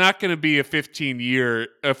 it's not going to be a 14-year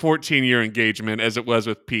engagement as it was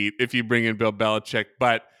with Pete if you bring in Bill Belichick,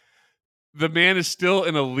 but the man is still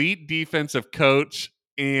an elite defensive coach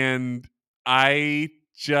and I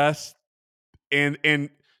just and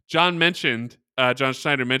John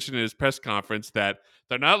Schneider mentioned in his press conference that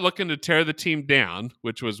they're not looking to tear the team down,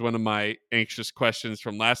 which was one of my anxious questions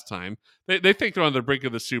from last time. They think they're on the brink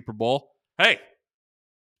of the Super Bowl. Hey,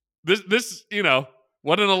 this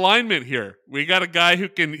what an alignment here. We got a guy who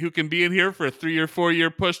can be in here for a 3 or 4 year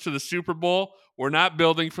push to the Super Bowl. We're not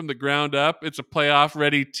building from the ground up. It's a playoff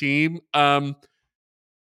ready team.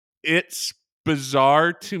 It's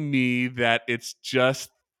bizarre to me that it's just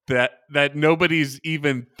that nobody's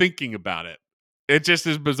even thinking about it. It just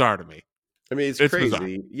is bizarre to me. I mean, it's It's bizarre.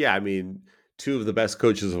 crazy. Yeah, I mean, two of the best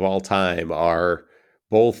coaches of all time are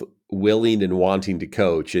both willing and wanting to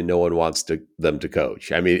coach, and no one wants them to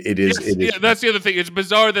coach. I mean, it is Yes, it yeah, is that's the other thing. It's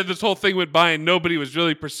bizarre that this whole thing went by and nobody was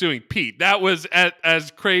really pursuing Pete. That was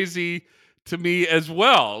as crazy to me as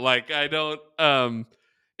well. Like I don't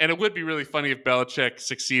and it would be really funny if Belichick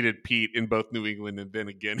succeeded Pete in both New England and then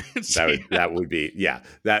again in that would Seattle. that would be yeah,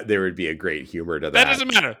 that there would be a great humor to That that.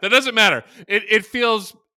 doesn't matter. That doesn't matter. It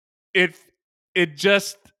feels it it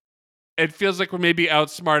just it feels like we're maybe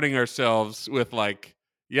outsmarting ourselves with like,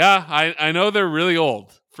 yeah, I know they're really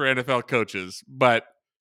old for NFL coaches, but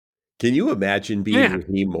Can you imagine being man,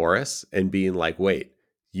 Raheem Morris and being like, wait,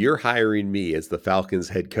 you're hiring me as the Falcons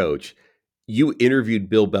head coach. You interviewed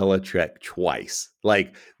Bill Belichick twice.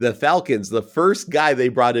 Like the Falcons, the first guy they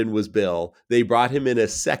brought in was Bill. They brought him in a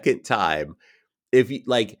second time. If you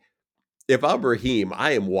like, if I'm Raheem,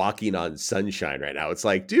 I am walking on sunshine right now. It's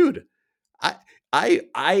like, dude, I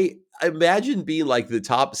I imagine being like the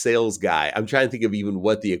top sales guy. I'm trying to think of even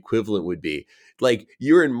what the equivalent would be. Like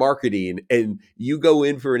you're in marketing and you go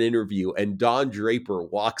in for an interview and Don Draper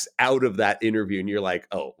walks out of that interview and you're like,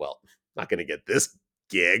 "Oh, well, I'm not going to get this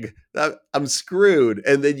gig. I'm screwed."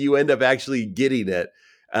 And then you end up actually getting it.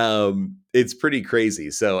 It's pretty crazy.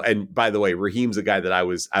 So, and by the way, Raheem's a guy that I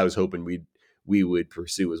was hoping we would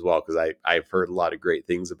pursue as well because I've heard a lot of great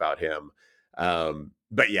things about him.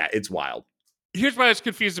 But yeah, it's wild. here's why I was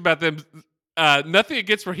confused about them. Nothing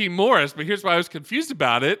against Raheem Morris, but here's why I was confused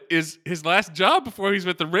about it: is his last job before he's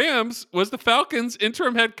with the Rams was the Falcons'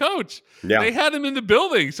 interim head coach. Yeah. They had him in the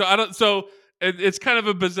building, so I don't. So it's kind of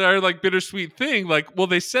a bizarre, like bittersweet thing. Like, well,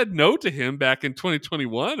 they said no to him back in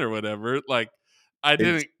 2021 or whatever. Like, I It's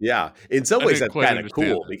didn't, yeah. In some I ways didn't that's quite kind of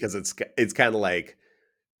understand cool that. because it's kind of like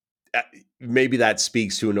uh, maybe that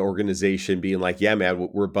speaks to an organization being like, "Yeah, man,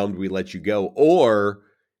 we're bummed we let you go," or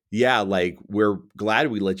 "Yeah, like we're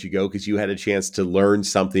glad we let you go because you had a chance to learn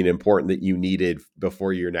something important that you needed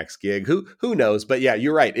before your next gig." Who knows? But yeah,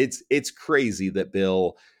 you're right. It's crazy that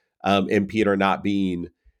Bill and Pete are not being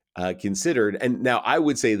considered. And now I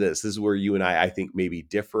would say this: this is where you and I think maybe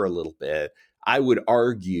differ a little bit. I would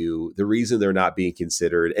argue the reason they're not being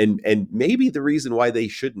considered, and maybe the reason why they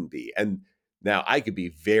shouldn't be, and now I could be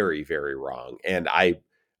very, very wrong, and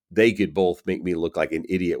they could both make me look like an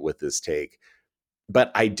idiot with this take.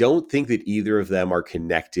 But I don't think that either of them are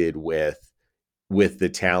connected with the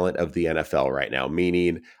talent of the NFL right now.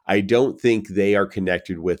 Meaning, I don't think they are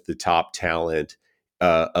connected with the top talent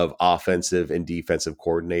of offensive and defensive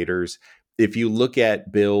coordinators. If you look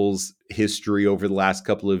at Bill's history over the last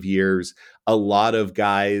couple of years, a lot of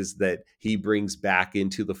guys that he brings back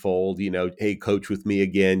into the fold, hey, coach with me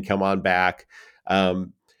again, come on back.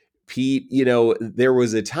 Um, Pete, there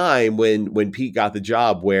was a time when Pete got the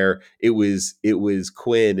job where it was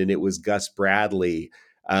Quinn and it was Gus Bradley,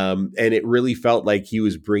 and it really felt like he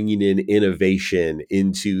was bringing in innovation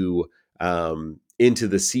into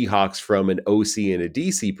the Seahawks from an OC and a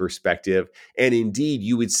DC perspective. And indeed,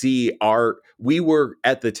 you would see we were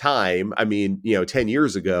at the time. I mean, 10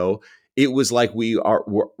 years ago, it was like we are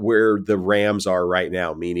where the Rams are right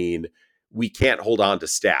now, meaning we can't hold on to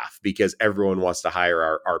staff because everyone wants to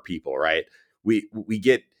hire our people, right? We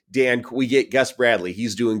get Gus Bradley,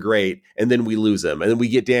 he's doing great, and then we lose him. And then we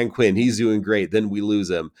get Dan Quinn, he's doing great, then we lose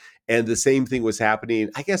him. And the same thing was happening,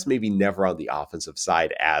 I guess maybe never on the offensive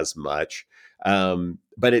side as much.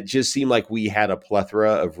 But it just seemed like we had a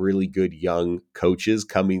plethora of really good young coaches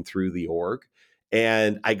coming through the org.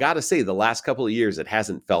 And I got to say, the last couple of years, it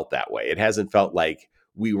hasn't felt that way. It hasn't felt like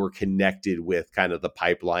we were connected with kind of the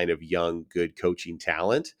pipeline of young, good coaching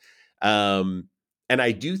talent. Um, and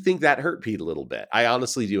I do think that hurt Pete a little bit. I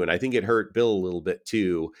honestly do. And I think it hurt Bill a little bit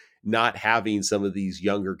too, not having some of these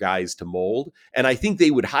younger guys to mold. And I think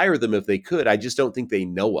they would hire them if they could. I just don't think they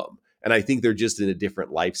know them. And I think they're just in a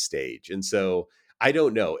different life stage. And so I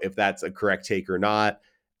don't know if that's a correct take or not.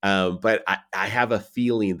 But I have a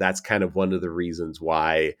feeling that's kind of one of the reasons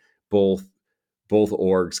why both both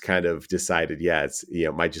orgs kind of decided, yeah,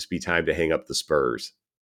 it might just be time to hang up the Spurs.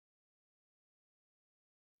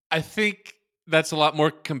 I think that's a lot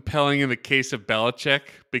more compelling in the case of Belichick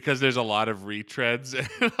because there's a lot of retreads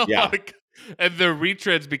and Yeah, and the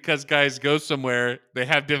retreads because guys go somewhere, they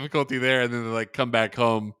have difficulty there, and then they like come back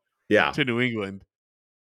home yeah, to New England.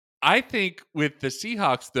 I think with the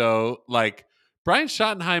Seahawks though, like Brian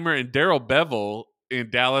Schottenheimer and Daryl Bevell in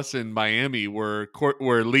Dallas and Miami were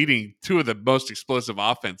leading two of the most explosive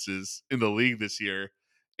offenses in the league this year,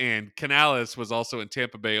 and Canales was also in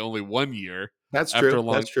Tampa Bay only 1 year that's true.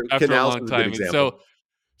 That's true. after a Canals long is a good time, and example.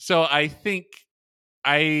 so I think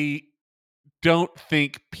I don't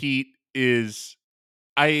think Pete is.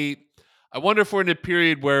 I I wonder if we're in a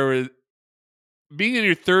period where being in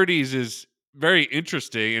your 30s is very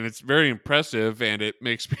interesting and it's very impressive, and it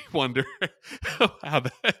makes me wonder how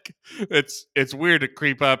the heck it's weird to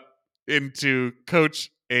creep up into coach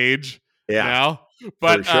age Yeah, now, for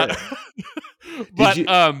but sure. Did but you?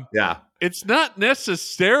 Yeah, it's not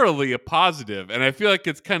necessarily a positive, and I feel like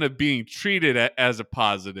it's kind of being treated as a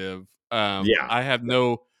positive. yeah. I have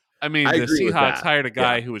no, I mean, I the agree with Seahawks that. hired a Yeah.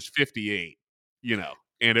 guy who was 58,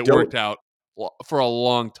 and it Don't worked out for a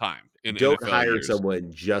long time. in Don't NFL hire years.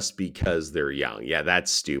 someone just because they're young. Yeah,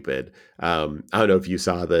 that's stupid. I don't know if you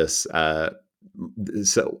saw this.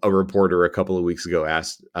 So a reporter a couple of weeks ago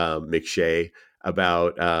asked McShay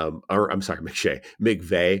about, or I'm sorry,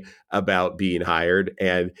 McVay about being hired,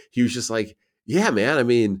 and he was just like, "Yeah, man. I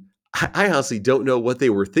mean, I honestly don't know what they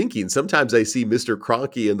were thinking. Sometimes I see Mister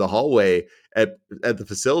Cronky in the hallway at the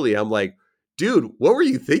facility. I'm like." Dude, what were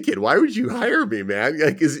you thinking? Why would you hire me, man?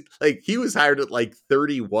 Like, he was hired at like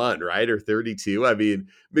 31, right? Or 32. I mean,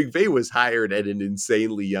 McVay was hired at an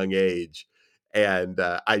insanely young age. And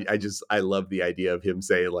I love the idea of him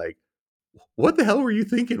saying, like, what the hell were you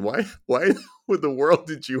thinking? Why in the world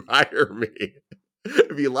did you hire me?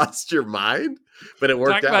 Have you lost your mind? But it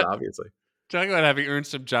worked Talk out, about obviously. Talking about having earned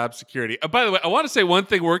some job security. By the way, I want to say one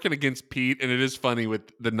thing working against Pete, and it is funny with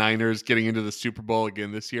the Niners getting into the Super Bowl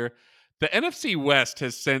again this year. The NFC West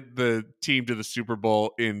has sent the team to the Super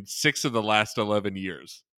Bowl in 6 of the last 11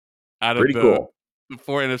 years out of Pretty cool. the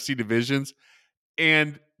 4 NFC divisions.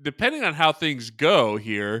 And depending on how things go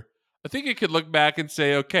here, I think you could look back and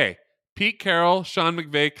say, okay, Pete Carroll, Sean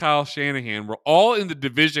McVay, Kyle Shanahan were all in the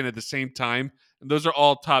division at the same time. And those are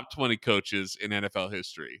all top 20 coaches in NFL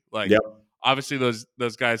history. Like, Yep. obviously those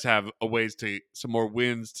guys have a ways to some more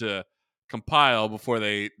wins to compile before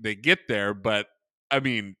they get there. But I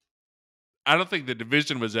mean, I don't think the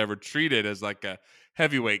division was ever treated as like a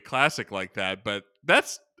heavyweight classic like that. But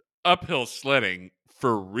that's uphill sledding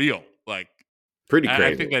for real. Like, Pretty I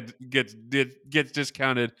crazy. think that gets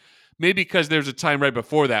discounted, maybe because there's a time right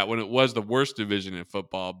before that when it was the worst division in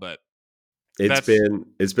football. But that's It's been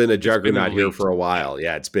a it's been juggernaut here elite. for a Yeah. while.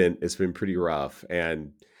 Yeah, it's been pretty rough,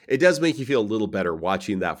 and it does make you feel a little better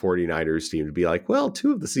watching that 49ers team to be like, well,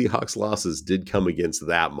 two of the Seahawks losses did come against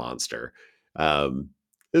that monster. Um,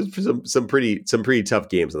 there's some pretty tough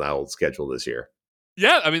games on that old schedule this year.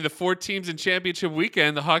 Yeah, I mean the 4 teams in championship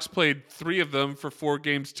weekend, the Hawks played 3 of them for 4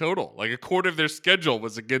 games total. Like a quarter of their schedule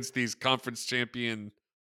was against these conference champion.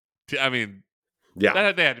 I mean,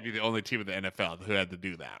 Yeah, they had to be the only team in the NFL who had to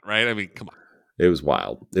do that, right? I mean, come on. it was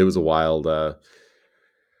wild. It was a wild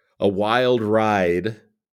ride,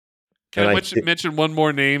 Can and I I think, mention one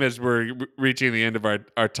more name as we're reaching the end of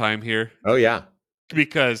our time here? oh yeah,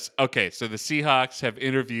 Because okay, so the Seahawks have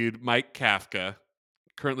interviewed Mike Kafka,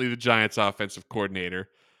 currently the Giants offensive coordinator.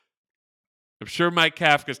 I'm sure Mike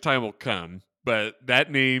Kafka's time will come, but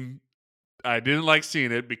that name I didn't like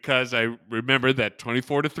seeing it because I remember that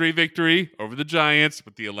 24-3 victory over the Giants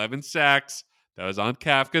with the 11 sacks that was on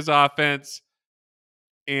Kafka's offense.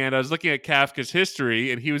 And I was looking at Kafka's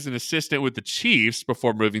history, and he was an assistant with the Chiefs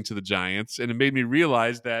before moving to the Giants. And it made me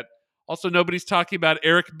realize that also nobody's talking about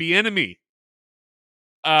Eric Bieniemy.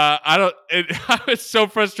 I don't. I was so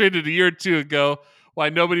frustrated a year or two ago why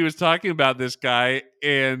nobody was talking about this guy,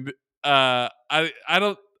 and I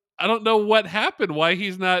don't know what happened. Why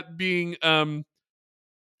he's not being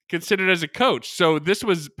considered as a coach. So this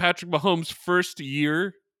was Patrick Mahomes' first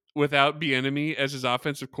year without Bieniemy as his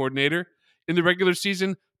offensive coordinator. In the regular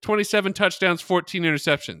season, 27 touchdowns, 14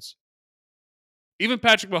 interceptions. Even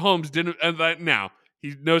Patrick Mahomes didn't. Now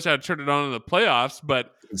he knows how to turn it on in the playoffs,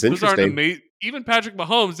 but it's those aren't interesting. amazing. Even Patrick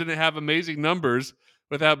Mahomes didn't have amazing numbers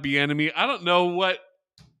without Bieniemy. I don't know what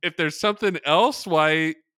if there's something else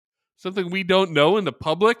why something we don't know in the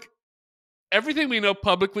public. Everything we know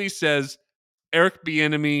publicly says Eric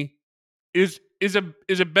Bieniemy is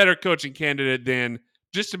a better coaching candidate than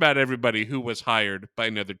just about everybody who was hired by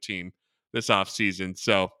another team this offseason.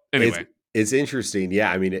 So It's anyway, it's interesting.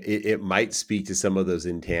 Yeah, I mean, it might speak to some of those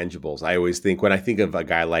intangibles. I always think when I think of a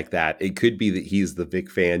guy like that, it could be that he's the Vic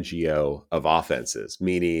Fangio of offenses,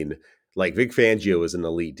 meaning like Vic Fangio is an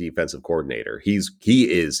elite defensive coordinator. He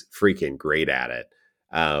is freaking great at it.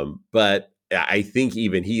 But I think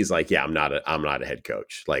even he's like, yeah, I'm not a head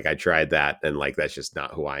coach. Like I tried that, and like that's just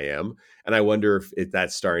not who I am. And I wonder if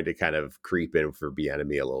that's starting to kind of creep in for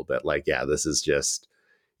Bieniemy a little bit. Like, yeah, this is just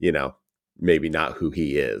you know maybe not who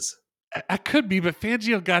he is. I could be, but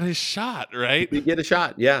Fangio got his shot, He right? did get a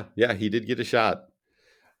shot. Yeah, yeah, he did get a shot.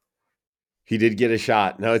 He did get a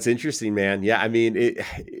shot. No, it's interesting, man. Yeah, I mean,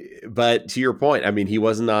 but to your point, I mean, he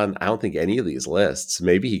wasn't on, I don't think, any of these lists.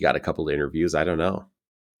 Maybe he got a couple of interviews. I don't know.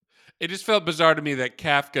 It just felt bizarre to me that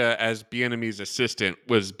Kafka, as Bieniemy's assistant,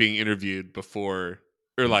 was being interviewed before,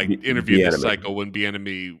 or like interviewed this Bieniemy. cycle when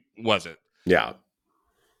Bieniemy wasn't. Yeah.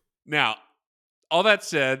 Now, all that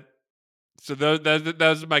said, so that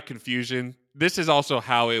was my confusion. This is also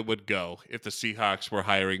how it would go if the Seahawks were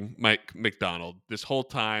hiring Mike McDonald. This whole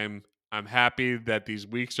time, I'm happy that these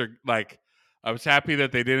weeks are like, I was happy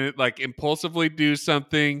that they didn't like impulsively do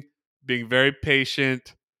something, being very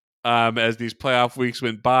patient as these playoff weeks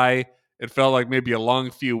went by. It felt like maybe a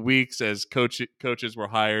long few weeks as coaches were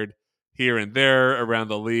hired here and there around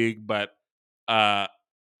the league, but uh,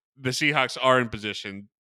 the Seahawks are in position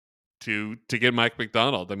to get Mike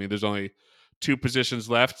McDonald. I mean, there's only two positions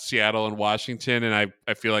left, Seattle and Washington, and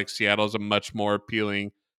I feel like Seattle is a much more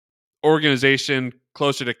appealing organization,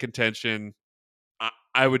 closer to contention.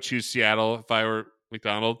 I would choose Seattle if I were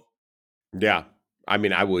McDonald. Yeah. I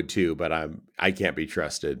mean, I would too, but I can't be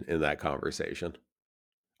trusted in that conversation.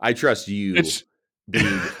 I trust you It's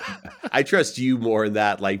being I trust you more in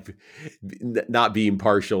that, like, not being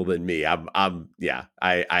partial than me. Yeah,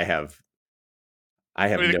 I I have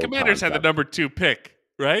mean, the no Commanders had the concept. number 2 pick,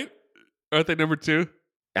 right? Aren't they number 2?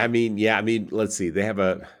 I mean, yeah, I mean, let's see. They have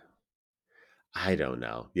a I don't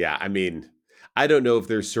know. Yeah, I mean, I don't know if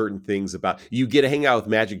there's certain things about you get to hang out with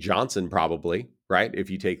Magic Johnson probably, right? If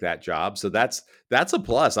you take that job. So that's a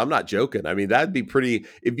plus. I'm not joking. I mean, that'd be pretty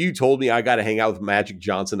if you told me I got to hang out with Magic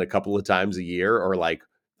Johnson a couple of times a year or like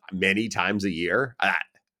many times a year.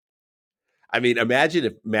 I mean, imagine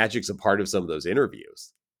if Magic's a part of some of those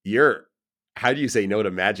interviews. You're how do you say no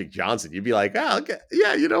to Magic Johnson? You'd be like, "Oh, okay.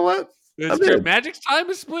 Yeah, you know what? It's I'm true. in." Magic's time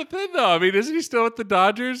is split thin, though. I mean, isn't he still with the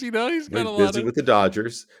Dodgers? You know, he's got He's a lot busy of. with the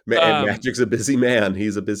Dodgers. And Um, Magic's a busy man.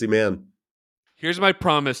 He's a busy man. Here's my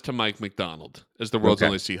promise to Mike McDonald as the world's Okay.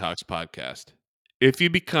 only Seahawks podcast. If you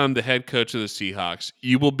become the head coach of the Seahawks,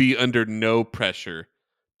 you will be under no pressure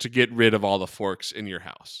to get rid of all the forks in your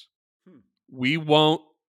house. Hmm. We won't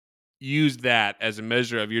use that as a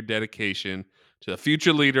measure of your dedication to the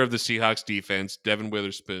future leader of the Seahawks defense, Devin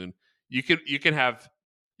Witherspoon. You can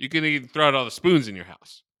even throw out all the spoons in your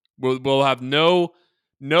house. We'll have no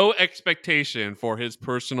expectation for his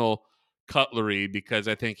personal cutlery because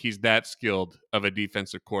I think he's that skilled of a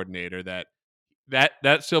defensive coordinator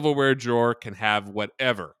that silverware drawer can have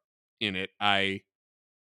whatever in it.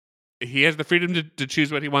 He has the freedom to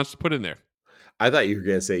choose what he wants to put in there. I thought you were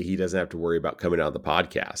going to say he doesn't have to worry about coming on the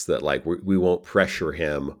podcast, that like we won't pressure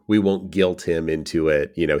him. We won't guilt him into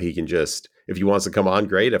it. You know, he can just, if he wants to come on,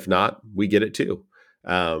 great. If not, we get it too.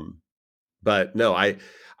 Um, but no, I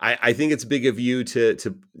think it's big of you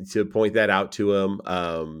to point that out to him.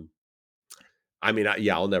 I mean,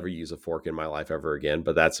 yeah, I'll never use a fork in my life ever again,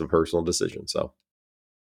 but that's a personal decision. So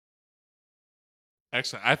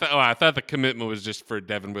Excellent. I thought the commitment was just for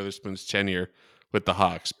Devin Witherspoon's tenure with the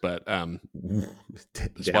Hawks, but that's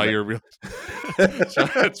why damn you're a real. it. So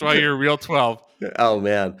that's why you're a real 12. Oh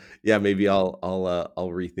man. Yeah, maybe I'll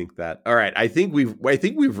rethink that. All right. I think we've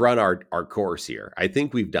run our course here. I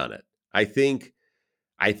think we've done it. I think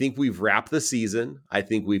we've wrapped the season. I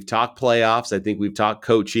think we've talked playoffs. I think we've talked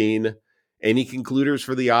coaching. Any concluders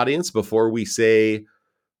for the audience before we say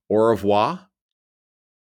au revoir?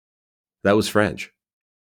 That was French.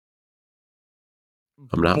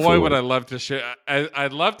 I'm not Boy, would fooling. I love to share.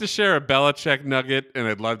 I'd love to share a Belichick nugget, and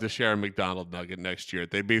I'd love to share a McDonald nugget next year.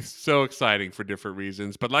 They'd be so exciting for different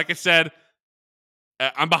reasons. But like I said,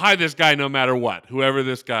 I'm behind this guy no matter what. Whoever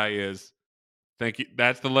this guy is, thank you.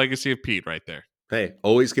 That's the legacy of Pete right there. Hey,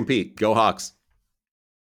 always compete. Go Hawks.